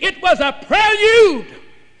 Preceding it was a prelude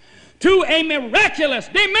to a miraculous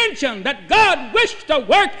dimension that God wished to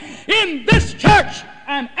work in this church.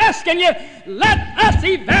 I'm asking you, let us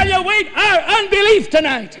evaluate our unbelief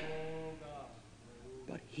tonight.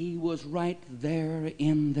 But he was right there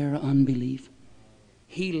in their unbelief.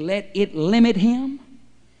 He let it limit him.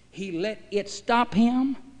 He let it stop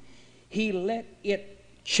him. He let it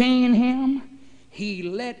chain him. He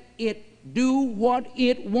let it do what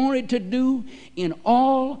it wanted to do in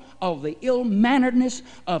all of the ill-manneredness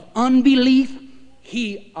of unbelief.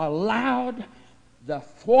 He allowed the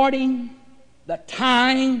thwarting, the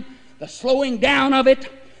tying, the slowing down of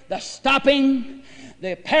it, the stopping,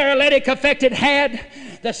 the paralytic effect it had,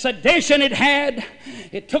 the sedation it had.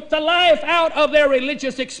 It took the life out of their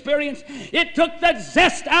religious experience. It took the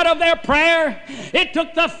zest out of their prayer. It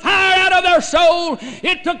took the fire out of their soul.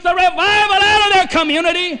 It took the revival out of their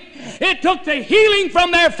community. It took the healing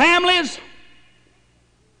from their families.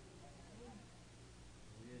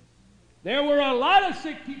 There were a lot of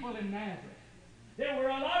sick people in Nazareth. There were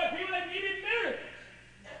a lot of people that needed miracles.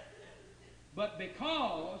 But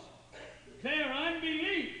because their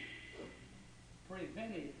unbelief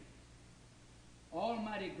prevented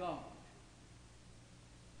Almighty God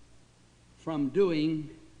from doing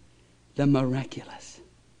the miraculous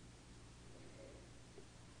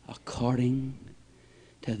according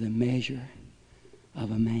to the measure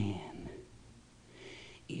of a man.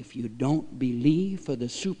 If you don't believe for the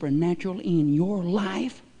supernatural in your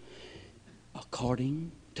life,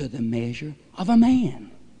 according to the measure of a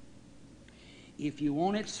man. If you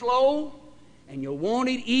want it slow, and you want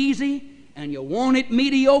it easy, and you want it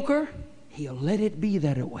mediocre, He'll let it be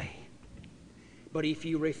that way. But if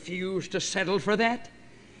you refuse to settle for that,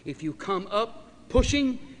 if you come up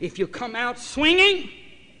pushing, if you come out swinging,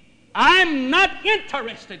 I'm not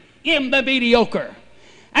interested in the mediocre.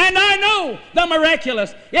 And I know the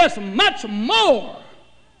miraculous is much more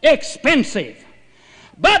expensive.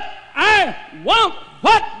 But I want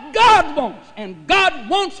what God wants, and God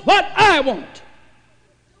wants what I want.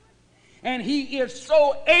 And He is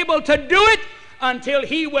so able to do it until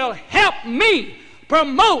He will help me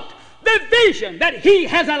promote the vision that He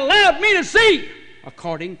has allowed me to see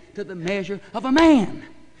according to the measure of a man.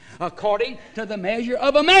 According to the measure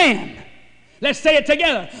of a man. Let's say it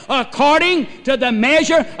together. According to the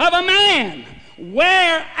measure of a man.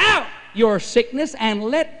 Wear out your sickness and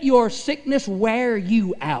let your sickness wear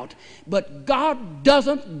you out. But God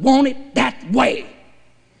doesn't want it that way.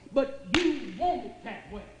 But you want it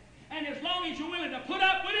that way. And as long as you're willing to put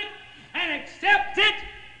up with it and accept it,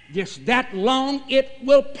 just that long it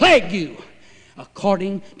will plague you.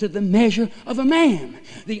 According to the measure of a man.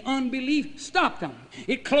 The unbelief stopped them.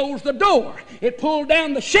 It closed the door. It pulled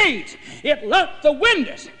down the shades. It locked the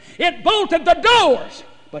windows. It bolted the doors.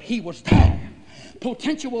 But He was there.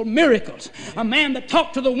 Potential miracles. A man that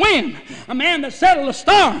talked to the wind. A man that settled the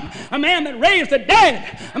storm. A man that raised the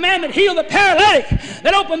dead. A man that healed the paralytic.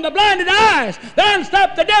 That opened the blinded eyes. That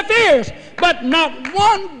unstopped the deaf ears. But not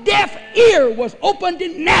one deaf ear was opened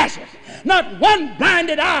in Nazareth. Not one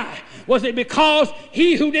blinded eye. Was it because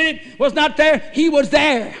he who did it was not there? He was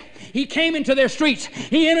there. He came into their streets.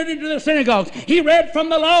 He entered into their synagogues. He read from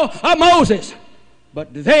the law of Moses.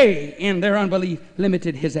 But they, in their unbelief,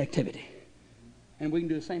 limited His activity. And we can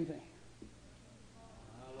do the same thing.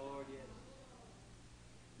 My Lord, yes.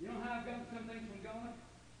 You know how I've gotten some things from God?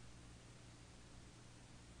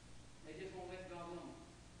 They just won't let God alone.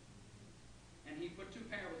 And He put two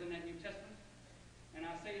parables in that New Testament. And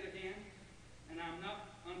I say it again, and I'm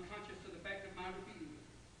not unconscious to the fact of my repeating it.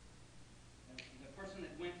 The person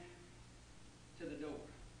that went to the door,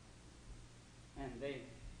 and they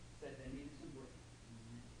said they needed some bread.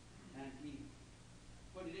 And He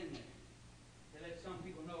put it in there. They let some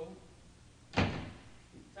people know.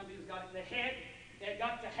 Some people's got it in their head. They've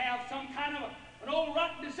got to have some kind of an old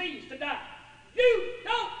rotten disease to die. You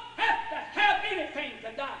don't have to have anything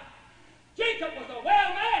to die. Jacob was a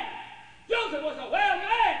well man. Joseph was a well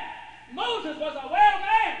man. Moses was a well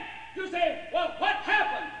man. You say, well, what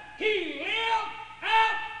happened? He lived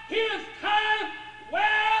out his time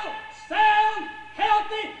well, sound,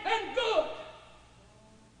 healthy, and good.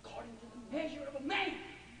 According to the measure of a man.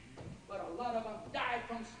 But a lot of them died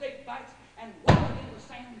from snake bites and wallowed in the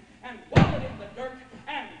sand and wallowed in the dirt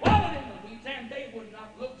and wallowed in the weeds, and they would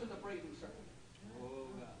not look to the brazen serpent.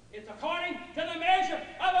 It's according to the measure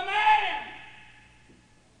of a man.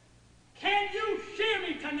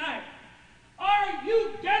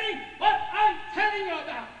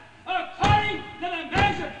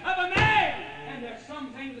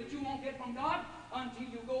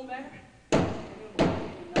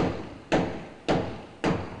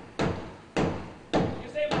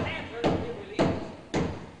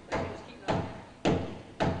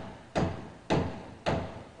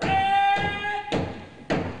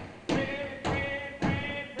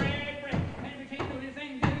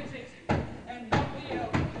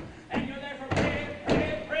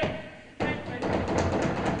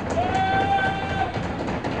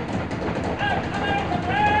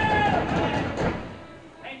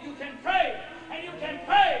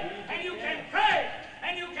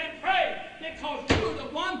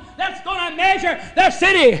 measure the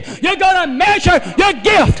city. You're going to measure your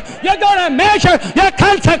gift. You're going to measure your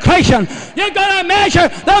consecration. You're going to measure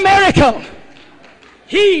the miracle.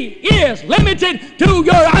 He is limited to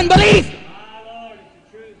your unbelief.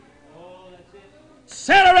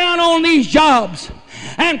 Sit around on these jobs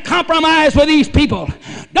and compromise with these people.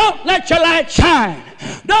 Don't let your light shine.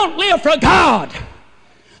 Don't live for God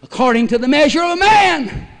according to the measure of a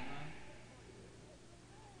man.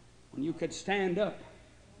 When you could stand up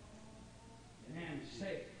and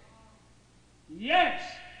say, yes,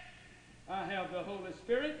 I have the Holy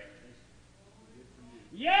Spirit.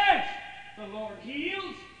 Yes, the Lord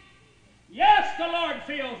heals. Yes, the Lord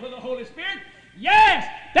fills with the Holy Spirit. Yes,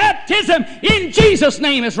 baptism in Jesus'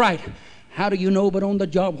 name is right. How do you know but on the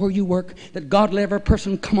job where you work that God let every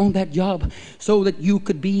person come on that job so that you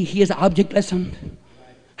could be His object lesson?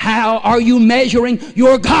 How are you measuring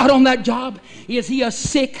your God on that job? Is He a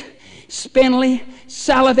sick, spindly,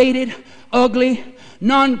 salivated, ugly,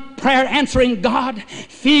 non-prayer answering God,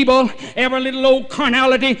 feeble, every little old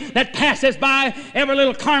carnality that passes by, every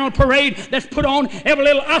little carnal parade that's put on, every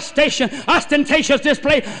little ostentatious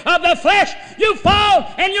display of the flesh? You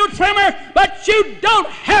fall and you tremor, but you don't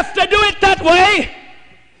have to do it that way.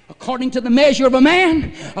 According to the measure of a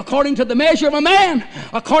man, according to the measure of a man,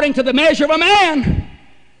 according to the measure of a man.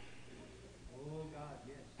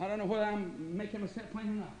 I don't know whether I'm making myself plain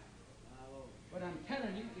or not, but I'm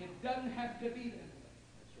telling you, it doesn't have to be that.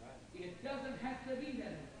 It doesn't have to be that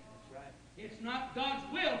way. That's right. It's not God's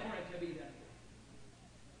will for it to be that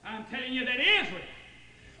way. I'm telling you that Israel,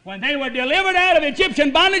 when they were delivered out of Egyptian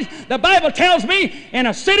bondage, the Bible tells me in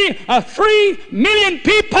a city of 3 million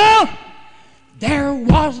people, there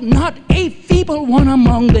was not a feeble one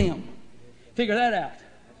among them. Figure that out. That's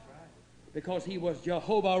right. Because He was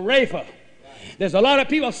Jehovah Rapha. There's a lot of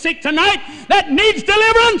people sick tonight that needs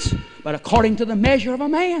deliverance, but according to the measure of a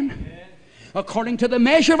man. According to the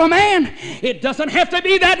measure of a man. It doesn't have to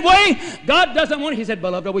be that way. God doesn't want it. He said,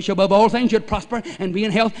 beloved, I wish above all things you'd prosper and be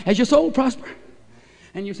in health as your soul prosper.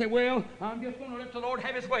 And you say, well, I'm just going to let the Lord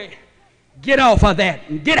have His way. Get off of that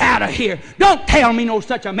and get out of here. Don't tell me no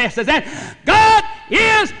such a mess as that. God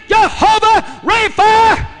is Jehovah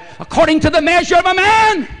Rapha according to the measure of a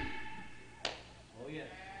man. Oh, yes.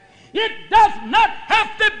 It does not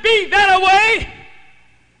have to be that way.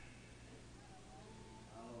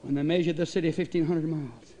 When they measured the city 1,500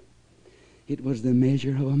 miles, it was the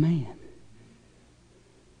measure of a man.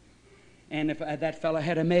 And if that fellow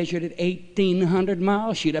had measured it 1,800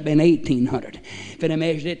 miles, she'd have been 1,800. If it had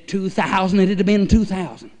measured it 2,000, it'd have been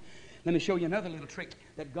 2,000. Let me show you another little trick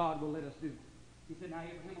that God will let us do. He said, now,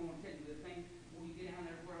 Abraham, I want to tell you the thing when you get down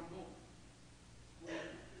there where I'm going. Well,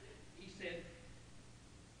 he said,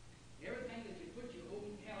 everything that you put your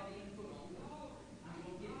old Chaldean foot on, I'm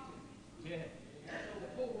going to give it to you. Yeah. So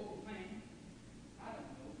the poor old man, I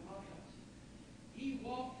don't know, God helps. He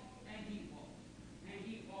walked and he walked, and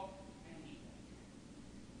he walked and he walked.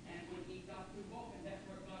 And when he got through walking, that's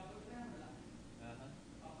where God put down the line.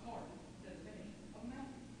 According to the measure of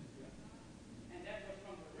mountain. And that was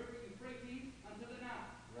from the river Euphrates unto the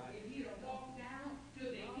Nile. Right. If he'd have walked down to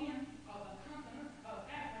the end of the continent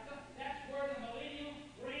of Africa, that's where the millennial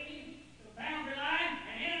reign, the boundary line,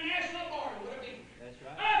 and international border would have been. That's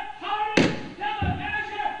right. According to the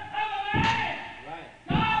measure of a man. Right.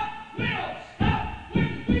 God will stop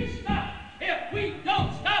when we stop. If we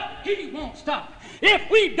don't stop, He won't stop. If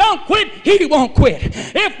we don't quit, He won't quit.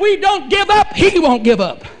 If we don't give up, He won't give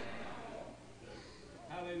up.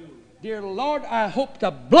 Hallelujah. Dear Lord, I hope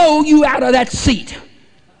to blow you out of that seat.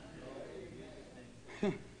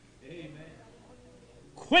 Amen.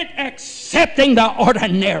 Quit accepting the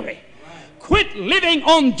ordinary. Quit living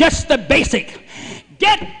on just the basic.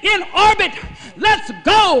 Get in orbit. Let's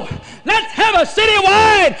go. Let's have a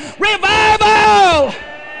citywide revival.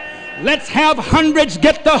 Let's have hundreds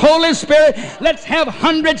get the Holy Spirit. Let's have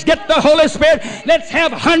hundreds get the Holy Spirit. Let's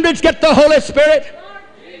have hundreds get the Holy Spirit.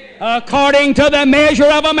 According to the measure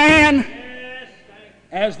of a man.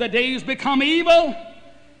 As the days become evil,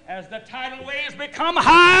 as the tidal waves become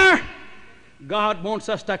higher, God wants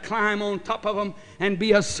us to climb on top of them and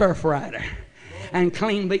be a surf rider and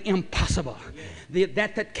claim the impossible.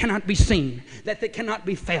 That cannot be seen, that cannot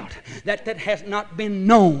be felt, that has not been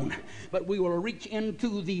known. But we will reach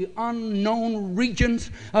into the unknown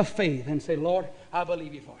regions of faith and say, Lord, I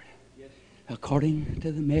believe you for it. Yes. According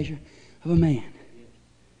to the measure of a man.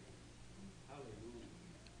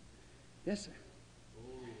 Yes, sir.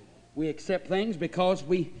 We accept things because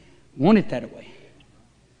we want it that way.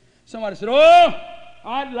 Somebody said, oh,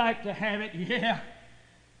 I'd like to have it. Yeah.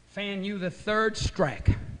 Fan you the third strike.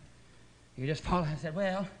 You just follow and said,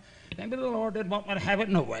 well, maybe the Lord didn't want me to have it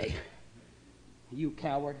no way. You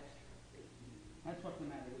coward. That's what's the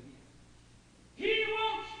matter with you. He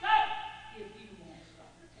won't stop if you won't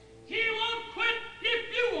stop. He won't quit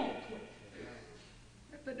if you won't quit.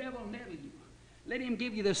 Let the devil nettle you. Let him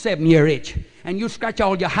give you the 7-year itch, and you scratch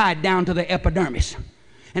all your hide down to the epidermis,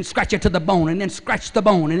 and scratch it to the bone, and then scratch the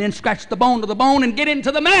bone, and then scratch the bone to the bone, and get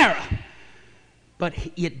into the marrow. But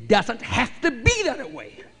it doesn't have to be that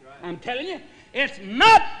way. I'm telling you, it's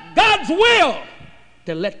not God's will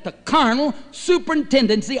to let the carnal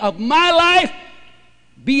superintendency of my life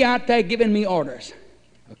be out there giving me orders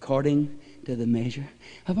according to the measure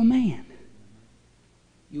of a man.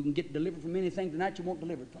 You can get delivered from anything tonight you won't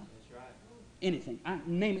deliver from. That's right. Anything. I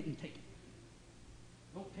name it and take it.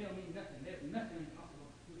 Don't tell me nothing. There's nothing impossible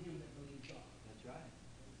to him that believes God. That's right.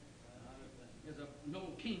 There's an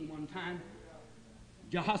old king one time.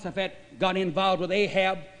 Jehoshaphat got involved with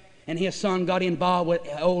Ahab, and his son got involved with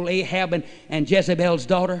old Ahab and Jezebel's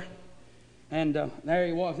daughter. And there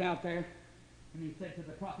he was out there. And he said to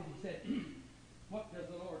the prophet, he said, what does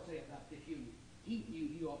the Lord say about this union? He knew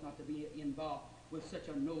you ought not to be involved with such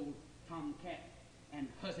a old tomcat and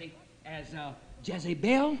hussy as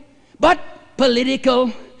Jezebel. But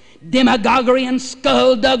political demagoguery and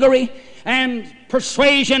skullduggery and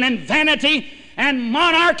persuasion and vanity and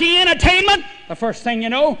monarchy entertainment. The first thing you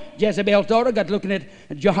know, Jezebel's daughter got looking at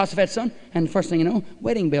Jehoshaphat's son, and the first thing you know,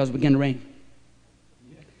 wedding bells began to ring.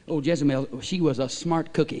 Oh, Jezebel, she was a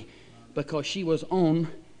smart cookie because she was on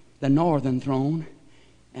the northern throne,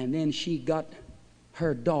 and then she got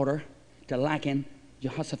her daughter to liking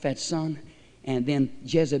Jehoshaphat's son, and then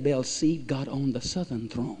Jezebel's seed got on the southern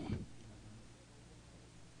throne.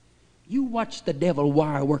 You watch the devil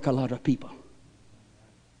wire work a lot of people.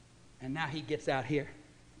 And now he gets out here.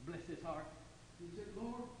 Bless his heart. He said,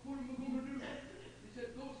 Lord, what am I going to do? He said,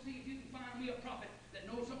 go see if you can find me a prophet that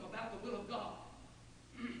knows something about the will of God.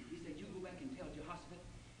 He said, you go back and tell Jehoshaphat,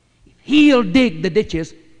 if he'll dig the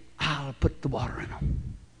ditches, I'll put the water in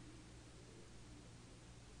them.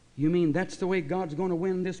 You mean that's the way God's going to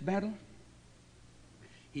win this battle?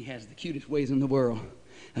 He has the cutest ways in the world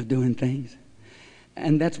of doing things.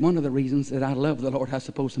 And that's one of the reasons that I love the Lord, I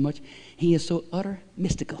suppose, so much. He is so utter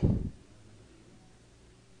mystical.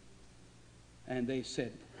 And they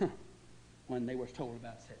said, when they were told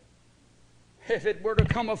about it, if it were to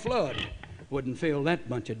come a flood, wouldn't fill that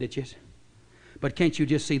bunch of ditches. But can't you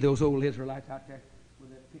just see those old Israelites out there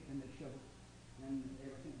with their pick and their shovel and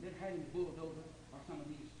everything? They'd have a bulldozer or some of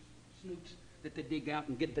these snoops that they dig out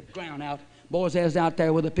and get the ground out. Boys, they was out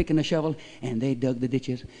there with a pick and a shovel, and they dug the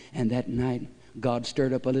ditches. And that night, God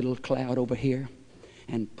stirred up a little cloud over here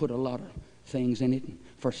and put a lot of things in it.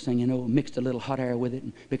 First thing you know, mixed a little hot air with it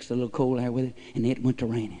and mixed a little cold air with it, and it went to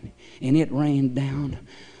raining. And it rained down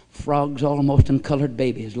frogs almost and colored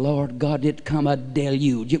babies. Lord God, it come a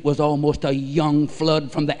deluge. It was almost a young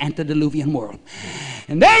flood from the antediluvian world.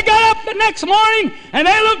 And they got up the next morning and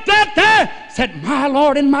they looked out there, said, my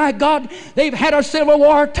Lord and my God, they've had a civil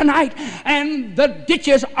war tonight, and the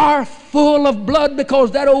ditches are full of blood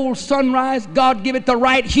because that old sunrise, God give it the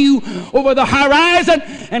right hue over the horizon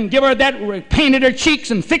and give her that, painted her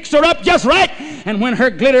cheeks and fixed her up just right. And when her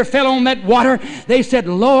glitter fell on that water, they said,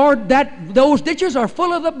 Lord, those ditches are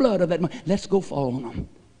full of the blood of that. Let's go fall on them.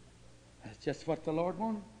 That's just what the Lord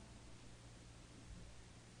wanted.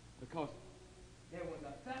 Because there was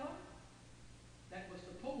a fellow that was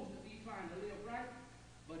supposed to be trying to live right,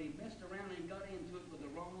 but he messed around and got into it with the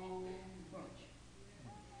wrong bunch.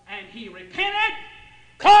 And he repented,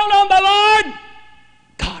 called on the Lord.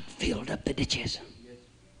 God filled up the ditches.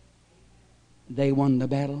 They won the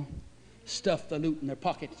battle, stuffed the loot in their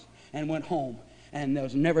pockets, and went home. And they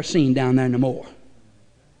was never seen down there no more.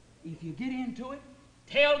 If you get into it,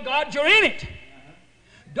 tell God you're in it.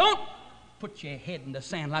 Don't put your head in the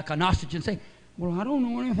sand like an ostrich and say, well, I don't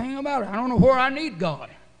know anything about it. I don't know where I need God.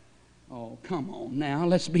 Oh, come on now.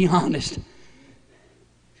 Let's be honest.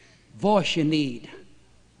 Voice you need.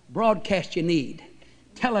 Broadcast you need.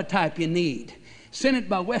 Teletype you need. Send it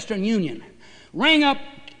by Western Union. Ring up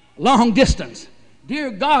long distance.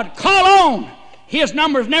 Dear God, call on. His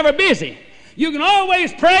number's never busy. You can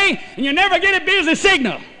always pray and you never get a busy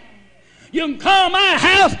signal. You can call my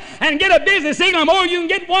house and get a busy signal, or you can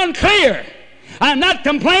get one clear. I'm not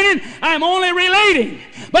complaining, I'm only relating.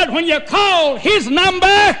 But when you call his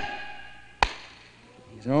number,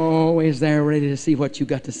 he's always there ready to see what you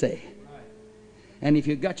got to say. And if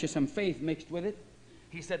you got you some faith mixed with it,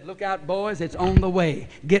 he said, look out, boys, it's on the way.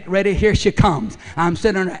 Get ready, here she comes. I'm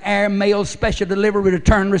sending her airmail special delivery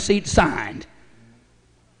return receipt signed.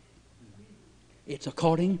 It's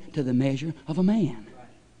according to the measure of a man.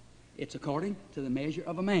 It's according to the measure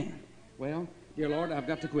of a man. Well, dear Lord, I've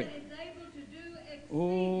got to quit. Is able to do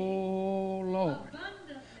Oh, Lord.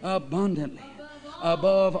 abundantly, Abundantly.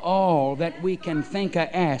 Above all that we can think or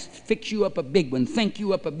ask. Fix you up a big one. Think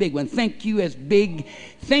you up a big one. Think you as big.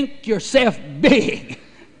 Think yourself big.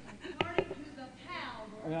 according to the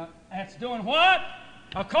power That's doing what?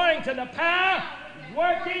 According to the power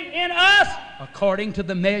working in us, according to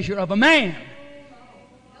the measure of a man.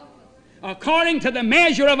 According to the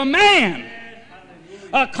measure of a man.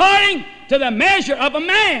 According to the measure of a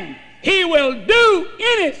man. He will do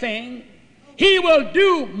anything. He will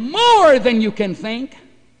do more than you can think.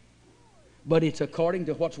 But it's according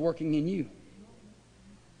to what's working in you.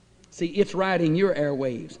 See, it's riding your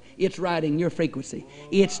airwaves. It's riding your frequency.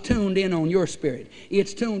 It's tuned in on your spirit.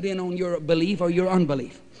 It's tuned in on your belief or your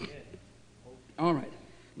unbelief. All right.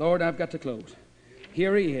 Lord, I've got to close.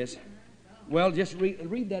 Here he is. Well, just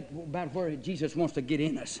read that about where Jesus wants to get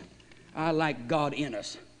in us. I like God in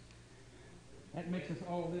us. That makes us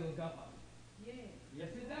all little God. Yes. Yes,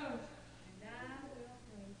 it does. And I will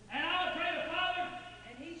pray. And I'll pray the Father.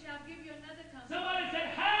 And he shall give you another comfort. Somebody said,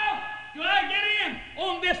 how do I get in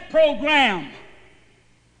on this program?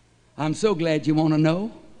 I'm so glad you want to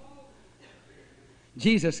know.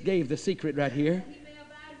 Jesus gave the secret right here. He may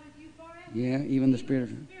abide with you forever. Yeah, even the Spirit of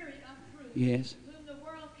Spirit of truth. Yes. Whom the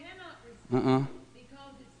world cannot receive. Uh-uh.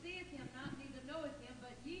 Because it seeth him not, neither knoweth him,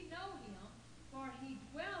 but ye know him, for he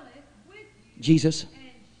dwelleth with you. Jesus. And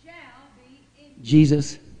shall be in you.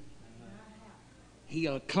 Jesus.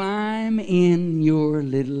 He'll climb in your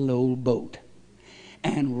little old boat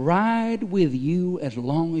and ride with you as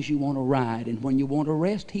long as you want to ride. And when you want to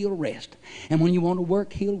rest, he'll rest. And when you want to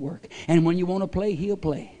work, he'll work. And when you want to play, he'll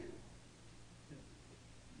play.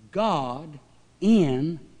 God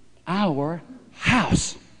in our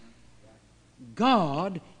house.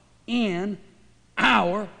 God in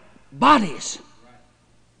our bodies.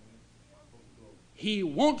 He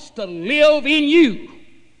wants to live in you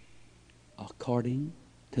according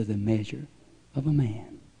to the measure of a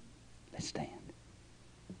man. Let's stand.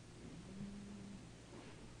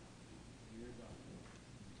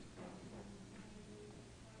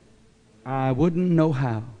 I wouldn't know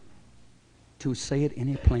how to say it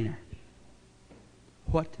any plainer.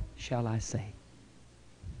 What shall I say?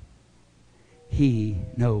 He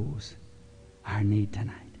knows our need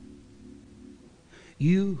tonight.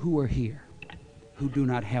 You who are here, who do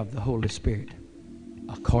not have the Holy Spirit,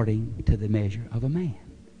 according to the measure of a man.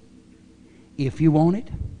 If you want it,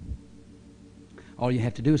 all you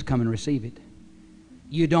have to do is come and receive it.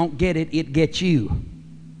 You don't get it, it gets you.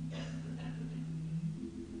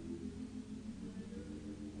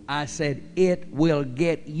 I said, it will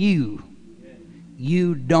get you.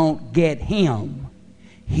 You don't get him.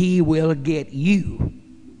 He will get you.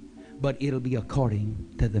 But it'll be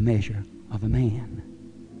according to the measure of a man.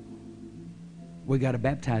 We got a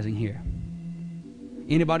baptizing here.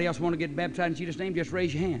 Anybody else want to get baptized in Jesus' name? Just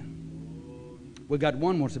raise your hand. We got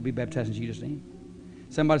one wants to be baptized in Jesus' name.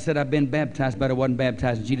 Somebody said, I've been baptized, but I wasn't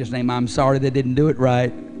baptized in Jesus' name. I'm sorry they didn't do it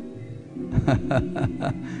right.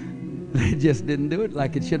 They just didn't do it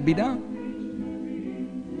like it should be done.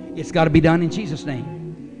 It's got to be done in Jesus'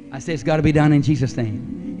 name. I say it's got to be done in Jesus'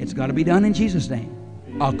 name. It's got to be done in Jesus' name.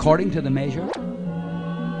 According to the measure.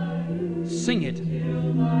 Sing it.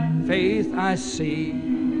 Faith I see.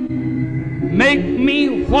 Make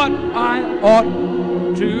me what I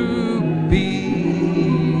ought to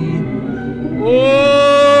be.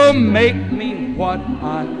 Oh, make me what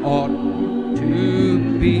I ought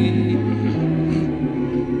to be.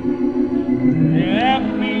 Help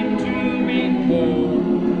me to be whole.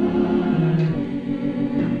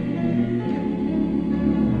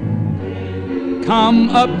 Come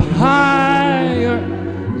up higher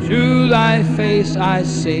to thy face, I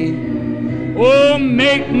say. Oh,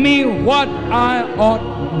 make me what I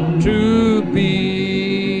ought to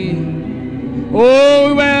be.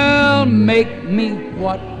 Oh, well, make me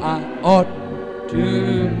what I ought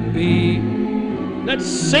to be. Let's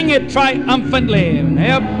sing it triumphantly.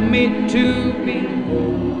 Help me to be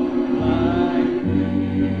whole.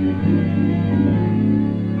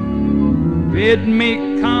 Bid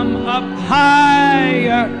me come up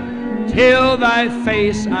higher till thy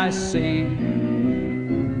face I see.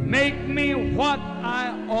 Make me what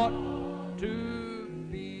I ought